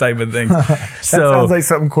of those type of things. That sounds like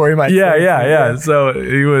something Corey might say. Yeah. So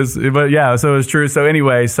it was, so it was true. So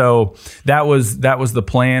anyway, so that was the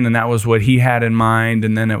plan, and that was what he had in mind.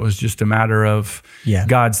 And then it was just a matter of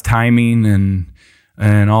God's timing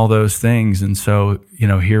and all those things. And so,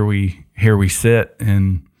 here we sit,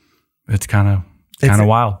 and it's kind of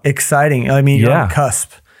wild. Exciting. I mean, you're on the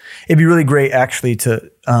cusp. It'd be really great actually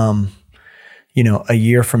to, a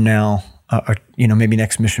year from now, or maybe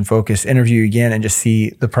next Mission Focus, interview you again and just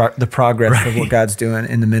see the progress of what God's doing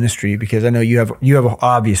in the ministry. Because I know you have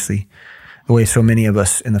obviously, the way so many of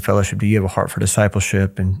us in the fellowship do, you have a heart for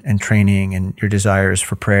discipleship and training, and your desires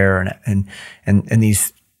for prayer and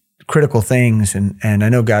these critical things. And I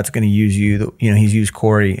know God's going to use you. He's used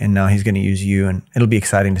Corey, and now he's going to use you, and it'll be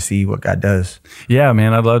exciting to see what God does. Yeah,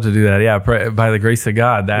 man, I'd love to do that. Yeah, by the grace of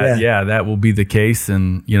God, that will be the case,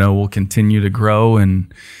 and we'll continue to grow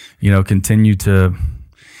and continue to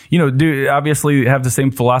do obviously have the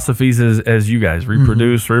same philosophies as you guys,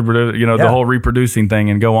 reproduce, the whole reproducing thing,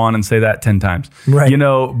 and go on and say that 10 times. Right.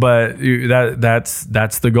 But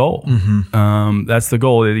that's the goal. That's the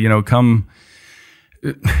goal.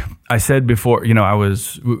 I said before,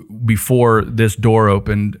 before this door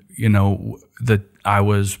opened, that I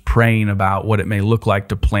was praying about what it may look like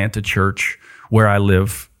to plant a church where I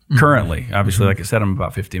live currently. Obviously, like I said, I'm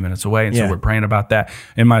about 15 minutes away. And so we're praying about that.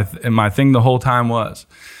 And my thing the whole time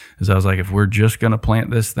is I was like, if we're just going to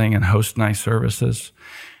plant this thing and host nice services,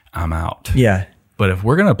 I'm out. Yeah. But if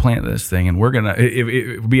we're going to plant this thing and we're going to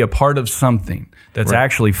it be a part of something that's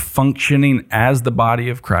actually functioning as the body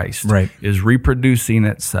of Christ, is reproducing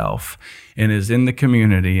itself and is in the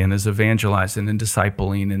community and is evangelizing and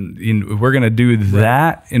discipling, and we're going to do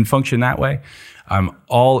that and function that way, I'm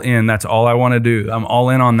all in. That's all I want to do. I'm all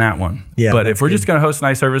in on that one. Yeah, but if we're just going to host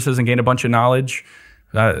nice services and gain a bunch of knowledge,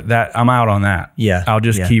 that I'm out on that. Yeah. I'll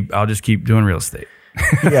just keep doing real estate.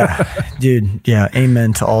 Yeah, dude. Yeah.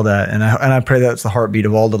 Amen to all that. And I pray that's the heartbeat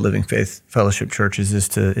of all the Living Faith Fellowship churches is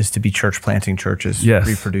to be church planting churches,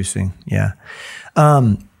 reproducing. Yeah.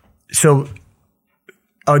 So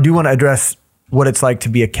I do want to address what it's like to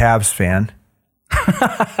be a Cavs fan.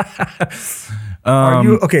 Are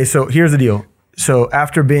you okay? So here's the deal. So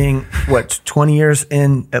after being 20 years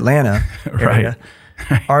in Atlanta area,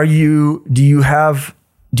 do you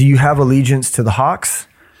have allegiance to the Hawks?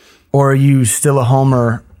 Or are you still a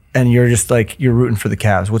homer and you're just like, you're rooting for the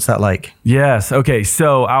Cavs? What's that like? Yes. Okay.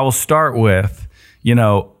 So I will start with,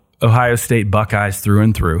 Ohio State Buckeyes through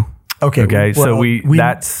and through. Okay. Well, so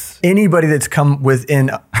that's anybody that's come within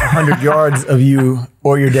 100 yards of you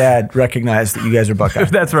or your dad recognize that you guys are Buckeyes.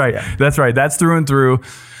 That's right. Yeah. That's right. That's through and through.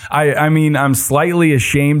 I mean, I'm slightly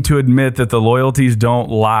ashamed to admit that the loyalties don't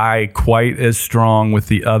lie quite as strong with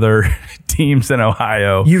the other teams in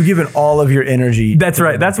Ohio. You've given all of your energy. That's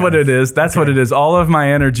right. That's what it is. That's what it is. All of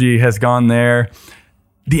my energy has gone there.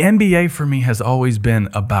 The NBA for me has always been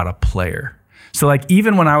about a player. So like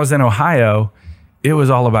even when I was in Ohio, it was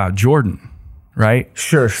all about Jordan. Right?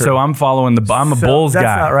 Sure. So I'm following I'm a Bulls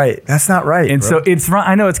guy. That's not right. And so it's wrong.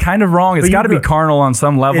 I know it's kind of wrong. It's got to be carnal on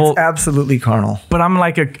some level. It's absolutely carnal. But I'm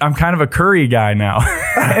kind of a Curry guy now.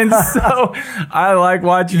 And so I like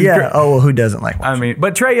watching. Yeah. Oh, well, who doesn't like watching? I mean,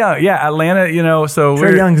 but Trae Young, Atlanta, so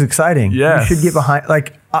Trae Young's exciting. Yes. You should get behind,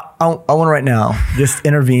 I want to right now just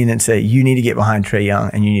intervene and say you need to get behind Trae Young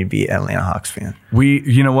and you need to be an Atlanta Hawks fan.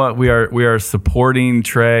 You know what? We are supporting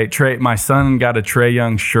Trae. My son got a Trae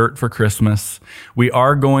Young shirt for Christmas. We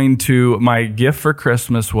are going to, my gift for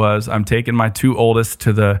Christmas was I'm taking my two oldest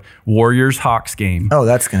to the Warriors-Hawks game. Oh,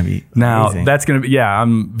 that's going to be amazing. That's going to be,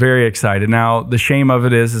 I'm very excited. Now, the shame of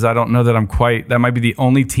it is I don't know that that might be the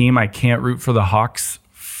only team I can't root for the Hawks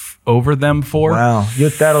over them for. Wow.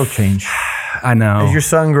 That'll change. I know. As your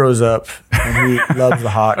son grows up and he loves the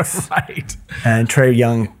Hawks. Right. And Trae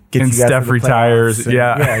Young gets and you guys Steph retires.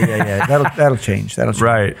 Yeah. That'll change.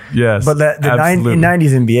 Right. Yes. But the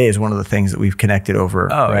 90s NBA is one of the things that we've connected over,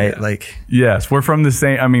 right? Yeah. Yes, we're from the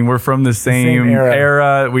same. I mean, we're from the same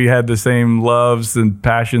era. We had the same loves and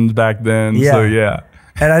passions back then. Yeah. So yeah.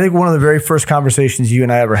 And I think one of the very first conversations you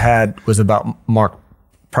and I ever had was about Mark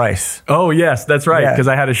Price. Oh, yes, that's right. Because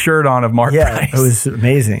I had a shirt on of Mark Price. It was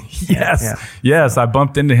amazing. Yes. I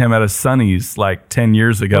bumped into him at a Sonny's 10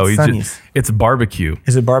 years ago. What's Sonny's? It's barbecue.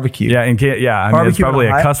 Is it barbecue? Yeah, I mean, it's probably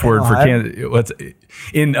a cuss word for Kansas.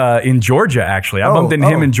 In Georgia, actually. I bumped into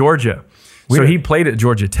him in Georgia. Weird. So he played at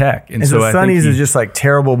Georgia Tech. And so Sonny's is just like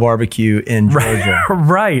terrible barbecue in Georgia.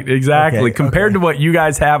 Right, exactly. Compared to what you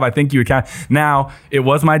guys have, I think you would kind of. Now, it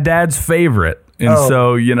was my dad's favorite. And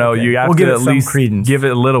so, you have to at least give it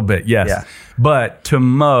a little bit, yes. Yeah. But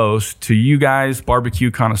to you guys, barbecue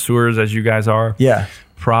connoisseurs as you guys are,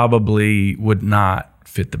 probably would not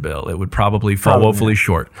fit the bill. It would probably fall woefully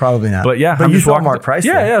short. Probably not. But but you saw Mark Price.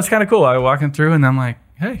 Yeah, it's kind of cool. I was walking through and I'm like,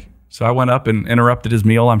 hey. So I went up and interrupted his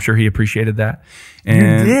meal. I'm sure he appreciated that.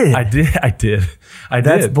 And you did? I did.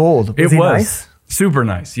 That's bold. Was he nice? Super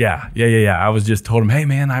nice. Yeah. I was just told him, hey,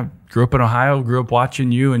 man, I grew up in Ohio, grew up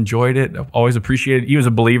watching you, enjoyed it, always appreciated it. He was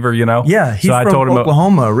a believer, Yeah, he's from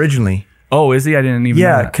Oklahoma originally. Oh, is he? I didn't even know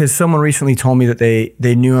that. Because someone recently told me that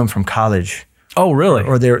they knew him from college. Oh, really?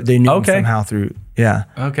 Or they knew him somehow through,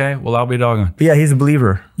 Okay, well, I'll be doggone. But he's a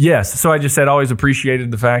believer. Yes, so I just said always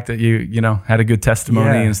appreciated the fact that you had a good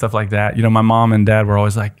testimony and stuff like that. My mom and dad were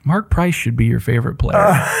always like, Mark Price should be your favorite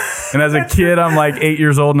player. And as a kid, I'm 8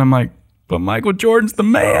 years old and I'm like, but Michael Jordan's the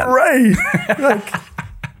man. Right.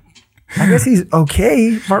 I guess he's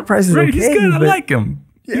okay. Mark Price is okay. He's good. I like him.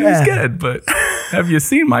 Yeah. He's good, but have you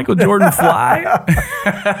seen Michael Jordan fly?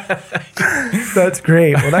 That's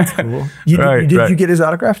great. Well, that's cool. Did you get his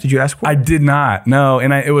autograph? Did you ask for it? I did not. No,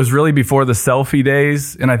 and it was really before the selfie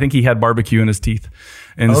days, and I think he had barbecue in his teeth.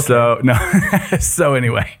 And so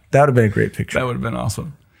anyway. That would have been a great picture. That would have been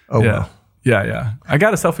awesome. Oh, yeah. Well. Yeah. I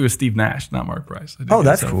got a selfie with Steve Nash, not Mark Price. Oh,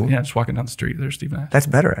 that's cool. Yeah, just walking down the street. There's Steve Nash. That's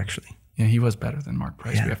better, actually. Yeah, he was better than Mark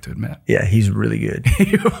Price, we have to admit. Yeah, he's really good.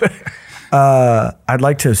 I'd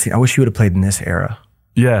like to have seen, I wish he would have played in this era.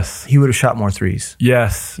 Yes. He would have shot more threes.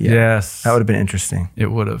 Yes. Yeah. Yes. That would have been interesting. It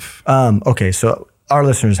would have. Okay, so our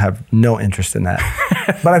listeners have no interest in that.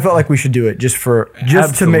 But I felt like we should do it just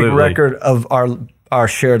to make record of our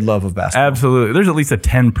shared love of basketball. Absolutely. There's at least a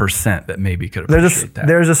 10% that maybe could appreciate that.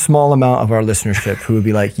 There's a small amount of our listenership who would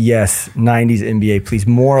be like, yes, 90s NBA, please,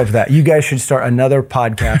 more of that. You guys should start another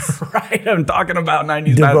podcast. Right. I'm talking about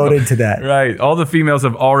 90s devoted basketball. to that. Right. All the females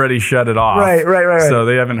have already shut it off. Right. So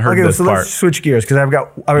they haven't heard this part. Let's switch gears because I've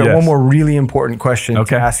got one more really important question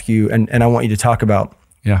to ask you, and I want you to talk about.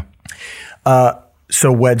 Yeah.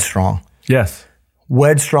 So WedStrong. Yes.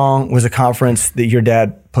 WedStrong was a conference that your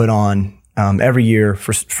dad put on every year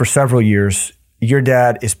for several years. Your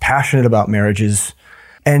dad is passionate about marriages,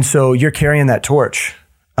 and so you're carrying that torch.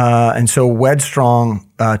 And so WedStrong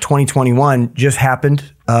 2021 just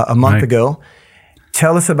happened a month ago.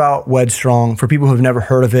 Tell us about WedStrong for people who have never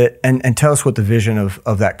heard of it, and tell us what the vision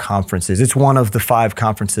of that conference is. It's one of the 5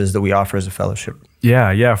 conferences that we offer as a fellowship.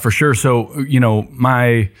 Yeah, for sure. So,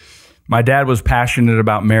 my dad was passionate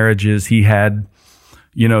about marriages. He had,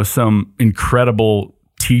 some incredible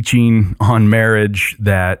teaching on marriage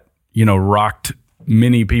that, rocked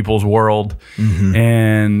many people's world. Mm-hmm.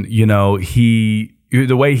 And,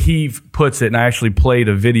 the way he puts it, and I actually played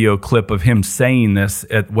a video clip of him saying this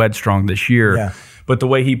at WedStrong this year. Yeah. But the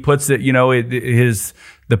way he puts it,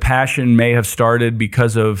 the passion may have started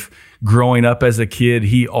because of growing up as a kid.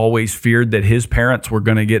 He always feared that his parents were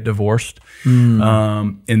going to get divorced.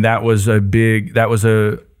 And that was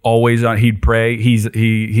always on. He'd pray.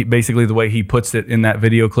 He basically, the way he puts it in that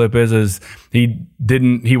video clip is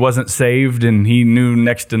he wasn't saved, and he knew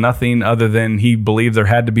next to nothing other than he believed there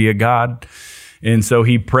had to be a God. And so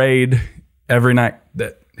he prayed every night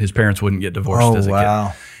that his parents wouldn't get divorced as a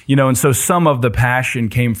kid. And so some of the passion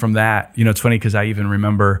came from that. It's funny because I even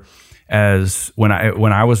remember as when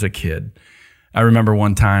I was a kid, I remember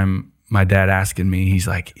one time my dad asking me, he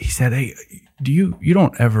said, "Hey, do you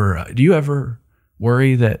ever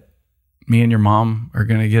worry that me and your mom are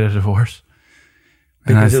going to get a divorce?"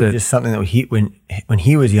 Because it was just something that when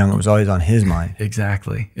he was young, it was always on his mind.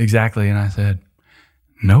 Exactly. And I said,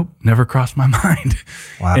 "Nope, never crossed my mind."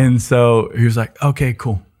 Wow. And so he was like, "Okay,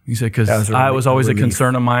 cool." He said, because I was always a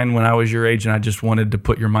concern of mine when I was your age, and I just wanted to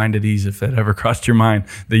put your mind at ease if that ever crossed your mind,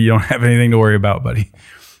 that you don't have anything to worry about, buddy.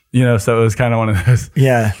 So it was kind of one of those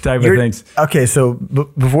type of things. Okay, so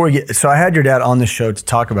before we get, I had your dad on the show to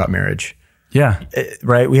talk about marriage. Yeah.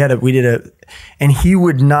 Right? And he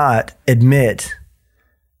would not admit.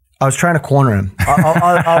 I was trying to corner him.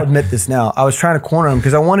 I'll admit this now. I was trying to corner him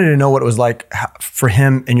because I wanted to know what it was like for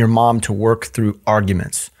him and your mom to work through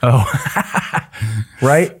arguments. Oh.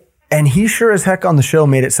 Right? And he sure as heck on the show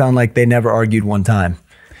made it sound like they never argued one time.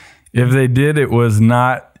 If they did, I was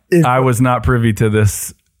not privy to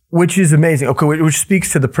this. Which is amazing. Okay, which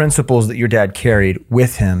speaks to the principles that your dad carried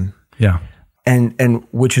with him. Yeah. And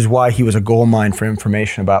which is why he was a gold mine for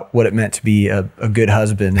information about what it meant to be a good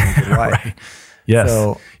husband and a good wife. Right.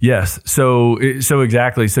 Yes. So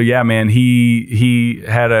exactly. So yeah, man, he's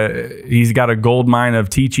got a gold mine of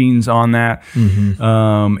teachings on that.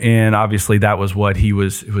 Mm-hmm. And obviously that was what he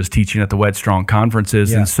was teaching at the WedStrong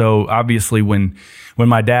conferences. Yeah. And so obviously when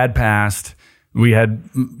my dad passed, we had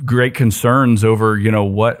great concerns over,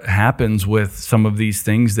 what happens with some of these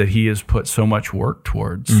things that he has put so much work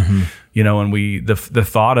towards, and the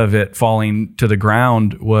thought of it falling to the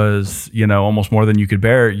ground was, almost more than you could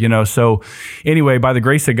bear, So anyway, by the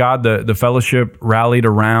grace of God, the fellowship rallied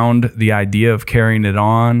around the idea of carrying it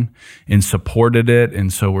on and supported it.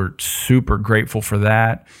 And so we're super grateful for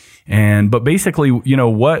that. But basically,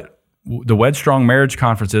 what the WedStrong Marriage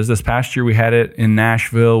Conference is. This past year we had it in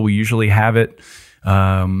Nashville. We usually have it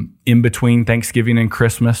in between Thanksgiving and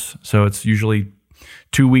Christmas. So it's usually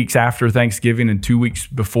 2 weeks after Thanksgiving and 2 weeks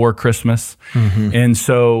before Christmas. Mm-hmm. And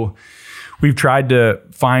so we've tried to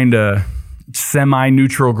find a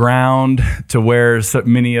semi-neutral ground to where so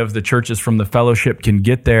many of the churches from the fellowship can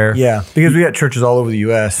get there. Yeah, because we got churches all over the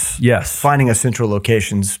U.S. Yes. Finding a central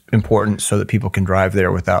location's important so that people can drive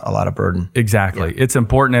there without a lot of burden. Exactly. Yeah. It's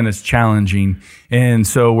important and it's challenging. And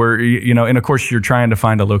so we're, and of course you're trying to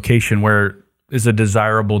find a location where is a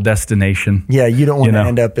desirable destination. Yeah, you don't want to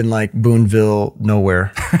end up in like Boonville,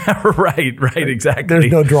 nowhere. Right, exactly. There's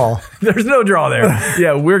no draw. There's no draw there.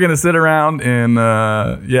 Yeah, we're going to sit around and,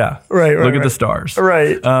 look at the stars.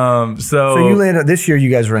 Right. So you landed, this year you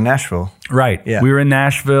guys were in Nashville. Right. Yeah. We were in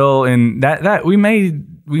Nashville, and that we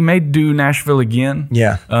may do Nashville again.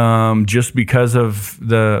 Yeah. Just because of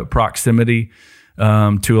the proximity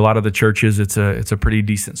to a lot of the churches. It's a pretty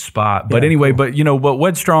decent spot. But anyway, cool. But what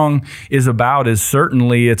WedStrong is about is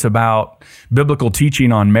certainly it's about biblical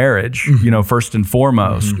teaching on marriage, first and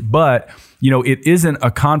foremost. But, it isn't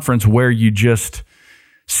a conference where you just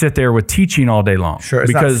sit there with teaching all day long. Sure,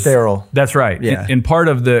 it's not sterile. That's right. Yeah. And part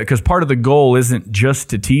of the goal isn't just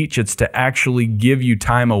to teach, it's to actually give you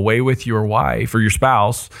time away with your wife or your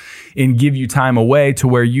spouse and give you time away to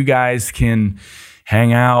where you guys can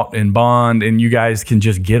hang out and bond and you guys can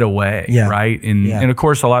just get away, right? And of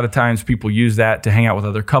course, a lot of times people use that to hang out with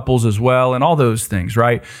other couples as well and all those things,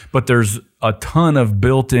 right? But there's a ton of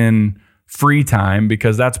built-in free time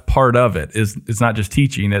because that's part of it. It's not just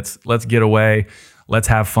teaching, it's let's get away, let's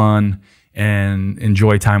have fun and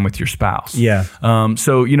enjoy time with your spouse. Yeah.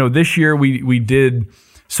 So, this year we did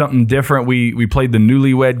something different. We played the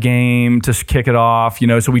newlywed game to kick it off,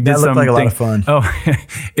 so we did something. That looked like a lot of fun. Oh,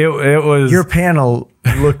 it was. Your panel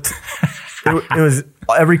looked, it was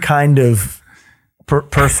every kind of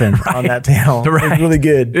person on that panel. Right. It was really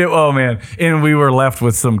good. Oh man. And we were left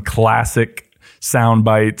with some classic sound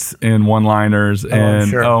bites and one-liners and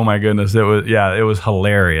sure. Oh my goodness, it was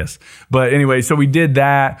hilarious. But anyway, so we did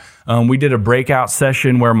that. We did a breakout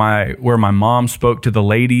session where my mom spoke to the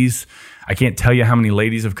ladies. I can't tell you how many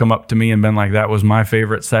ladies have come up to me and been like, that was my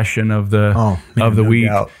favorite session of the week.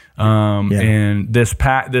 And this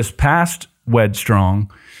past WedStrong,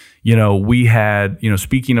 we had,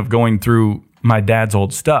 speaking of going through my dad's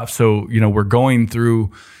old stuff. So, we're going through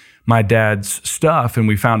my dad's stuff and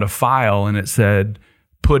we found a file and it said,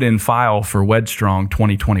 put in file for WedStrong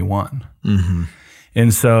 2021. Mm-hmm.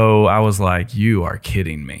 And so I was like, you are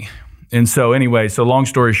kidding me. And so anyway, so long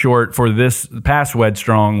story short, for this past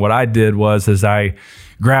WedStrong, what I did was I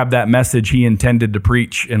grabbed that message he intended to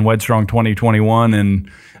preach in WedStrong 2021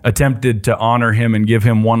 and attempted to honor him and give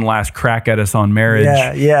him one last crack at us on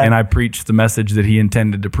marriage. Yeah. And I preached the message that he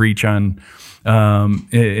intended to preach on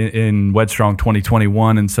in WedStrong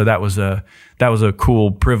 2021. And so that was a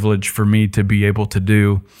cool privilege for me to be able to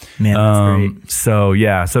do. Man, that's great.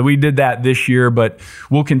 So we did that this year, but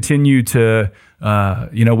we'll continue to, by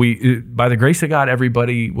the grace of God,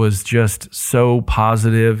 everybody was just so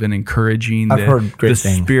positive and encouraging. I've heard great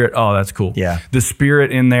things. Spirit, oh, that's cool. Yeah. The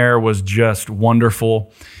spirit in there was just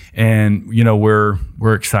wonderful. And, we're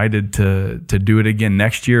excited to do it again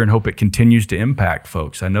next year and hope it continues to impact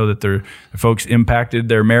folks. I know that the folks impacted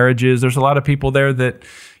their marriages. There's a lot of people there that,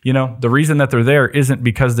 the reason that they're there isn't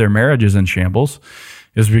because their marriage is in shambles,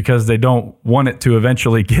 is because they don't want it to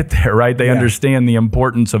eventually get there, right? They understand the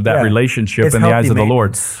importance of that relationship it's in the eyes of the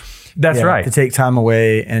Lord. That's right. To take time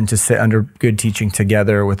away and to sit under good teaching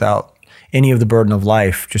together without any of the burden of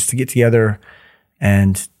life, just to get together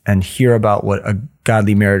and hear about what a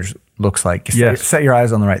godly marriage looks like. Set your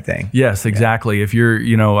eyes on the right thing. Yes, exactly. Yeah. If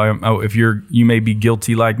you're, you may be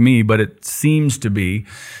guilty like me, but it seems to be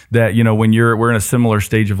that, when we're in a similar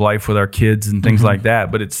stage of life with our kids and things like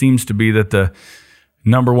that, but it seems to be that the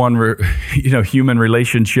number one, human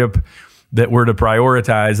relationship that we're to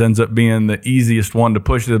prioritize ends up being the easiest one to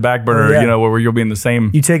push to the back burner, where you'll be in the same.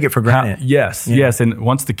 You take it for granted. Yes. And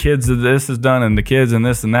once the kids this is done and the kids and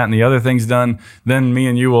this and that and the other thing's done, then me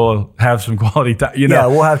and you will have some quality time. Yeah,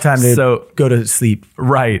 we'll have time to go to sleep.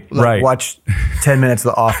 Right. Watch 10 minutes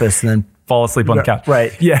of The Office and then fall asleep on the couch.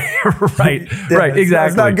 Right. Yeah. Right. Exactly.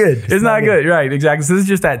 It's not good. It's not good. Right. Exactly. So this is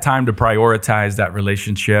just that time to prioritize that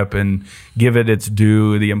relationship and give it its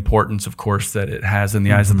due, the importance, of course, that it has in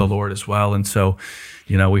the eyes of the Lord as well. And so,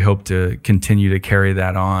 we hope to continue to carry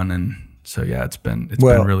that on. And so, it's been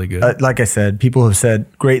really good. Like I said, people have said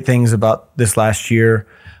great things about this last year.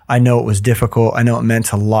 I know it was difficult. I know it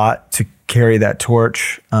meant a lot to carry that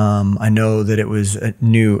torch. I know that it was a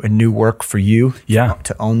new work for you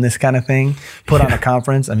to own this kind of thing, put on a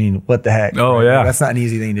conference. I mean, what the heck? Oh, right? Yeah. That's not an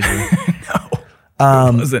easy thing to do.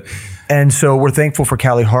 No, it wasn't. And so we're thankful for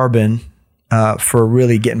Callie Harbin for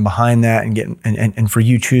really getting behind that and for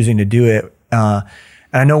you choosing to do it. And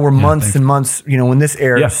I know we're months and months, when this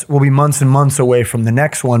airs, we'll be months and months away from the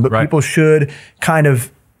next one, but people should kind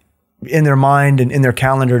of in their mind and in their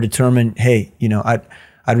calendar determine, hey,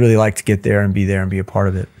 I'd really like to get there and be a part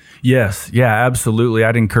of it. Yes. Yeah, absolutely.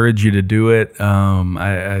 I'd encourage you to do it.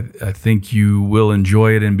 I think you will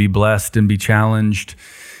enjoy it and be blessed and be challenged.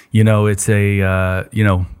 It's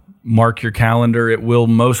mark your calendar. It will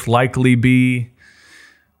most likely be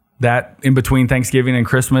that in between Thanksgiving and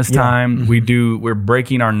Christmas time. We're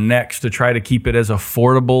breaking our necks to try to keep it as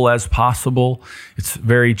affordable as possible. It's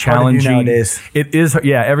very challenging. Nowadays. It is.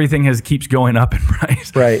 Yeah. Everything keeps going up in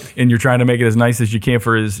price. Right. And you're trying to make it as nice as you can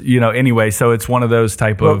for anyway. So it's one of those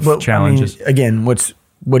type of challenges. I mean, again,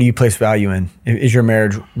 what do you place value in? Is your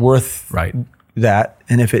marriage worth that?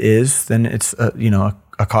 And if it is, then it's a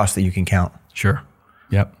cost that you can count. Sure.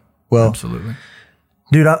 Yep. Well, absolutely.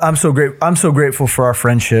 Dude, I'm so grateful for our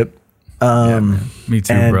friendship. Me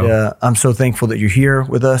too, and, bro. I'm so thankful that you're here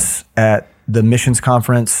with us at the missions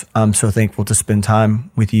conference. I'm so thankful to spend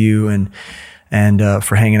time with you and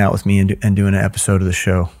for hanging out with me and doing an episode of the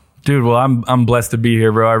show. Dude, well, I'm blessed to be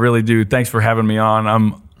here, bro. I really do. Thanks for having me on.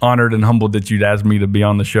 I'm honored and humbled that you'd asked me to be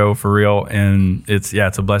on the show for real. And it's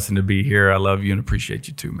a blessing to be here. I love you and appreciate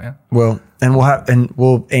you too, man. Well, and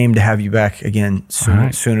we'll aim to have you back again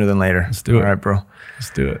sooner than later. Let's do it. All right, bro. Let's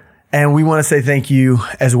do it. And we want to say thank you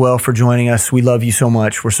as well for joining us. We love you so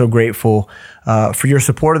much. We're so grateful for your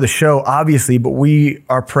support of the show, obviously, but we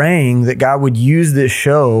are praying that God would use this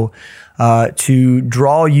show to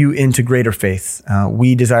draw you into greater faith.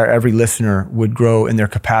 We desire every listener would grow in their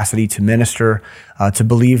capacity to minister, to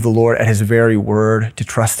believe the Lord at his very word, to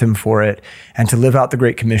trust him for it, and to live out the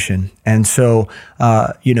Great Commission. And so,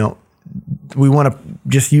 we want to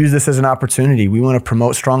just use this as an opportunity. We want to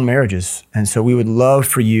promote strong marriages. And so we would love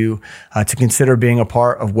for you to consider being a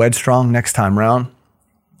part of WedStrong next time round.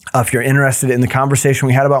 If you're interested in the conversation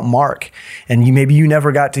we had about Mark, and maybe you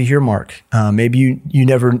never got to hear Mark, maybe you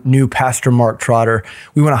never knew Pastor Mark Trotter,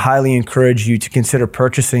 we want to highly encourage you to consider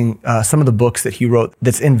purchasing some of the books that he wrote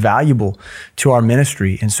that's invaluable to our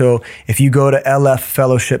ministry. And so if you go to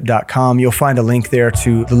lffellowship.com, you'll find a link there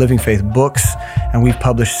to the Living Faith books, and we've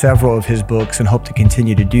published several of his books and hope to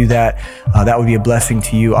continue to do that. That would be a blessing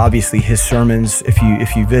to you. Obviously, his sermons,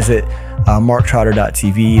 if you visit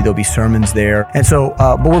marktrotter.tv, there'll be sermons there. And so,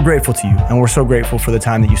 but we're grateful to you, and we're so grateful for the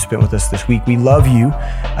time that you spent with us this week. We love you,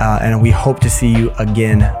 and we hope to see you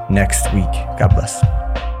again next week. God bless.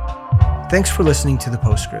 Thanks for listening to the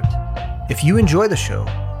Postscript. If you enjoy the show,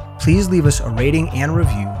 please leave us a rating and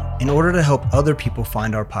review in order to help other people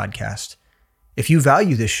find our podcast. If you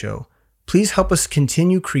value this show, please help us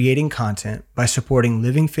continue creating content by supporting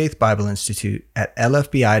Living Faith Bible Institute at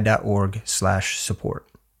lfbi.org/support.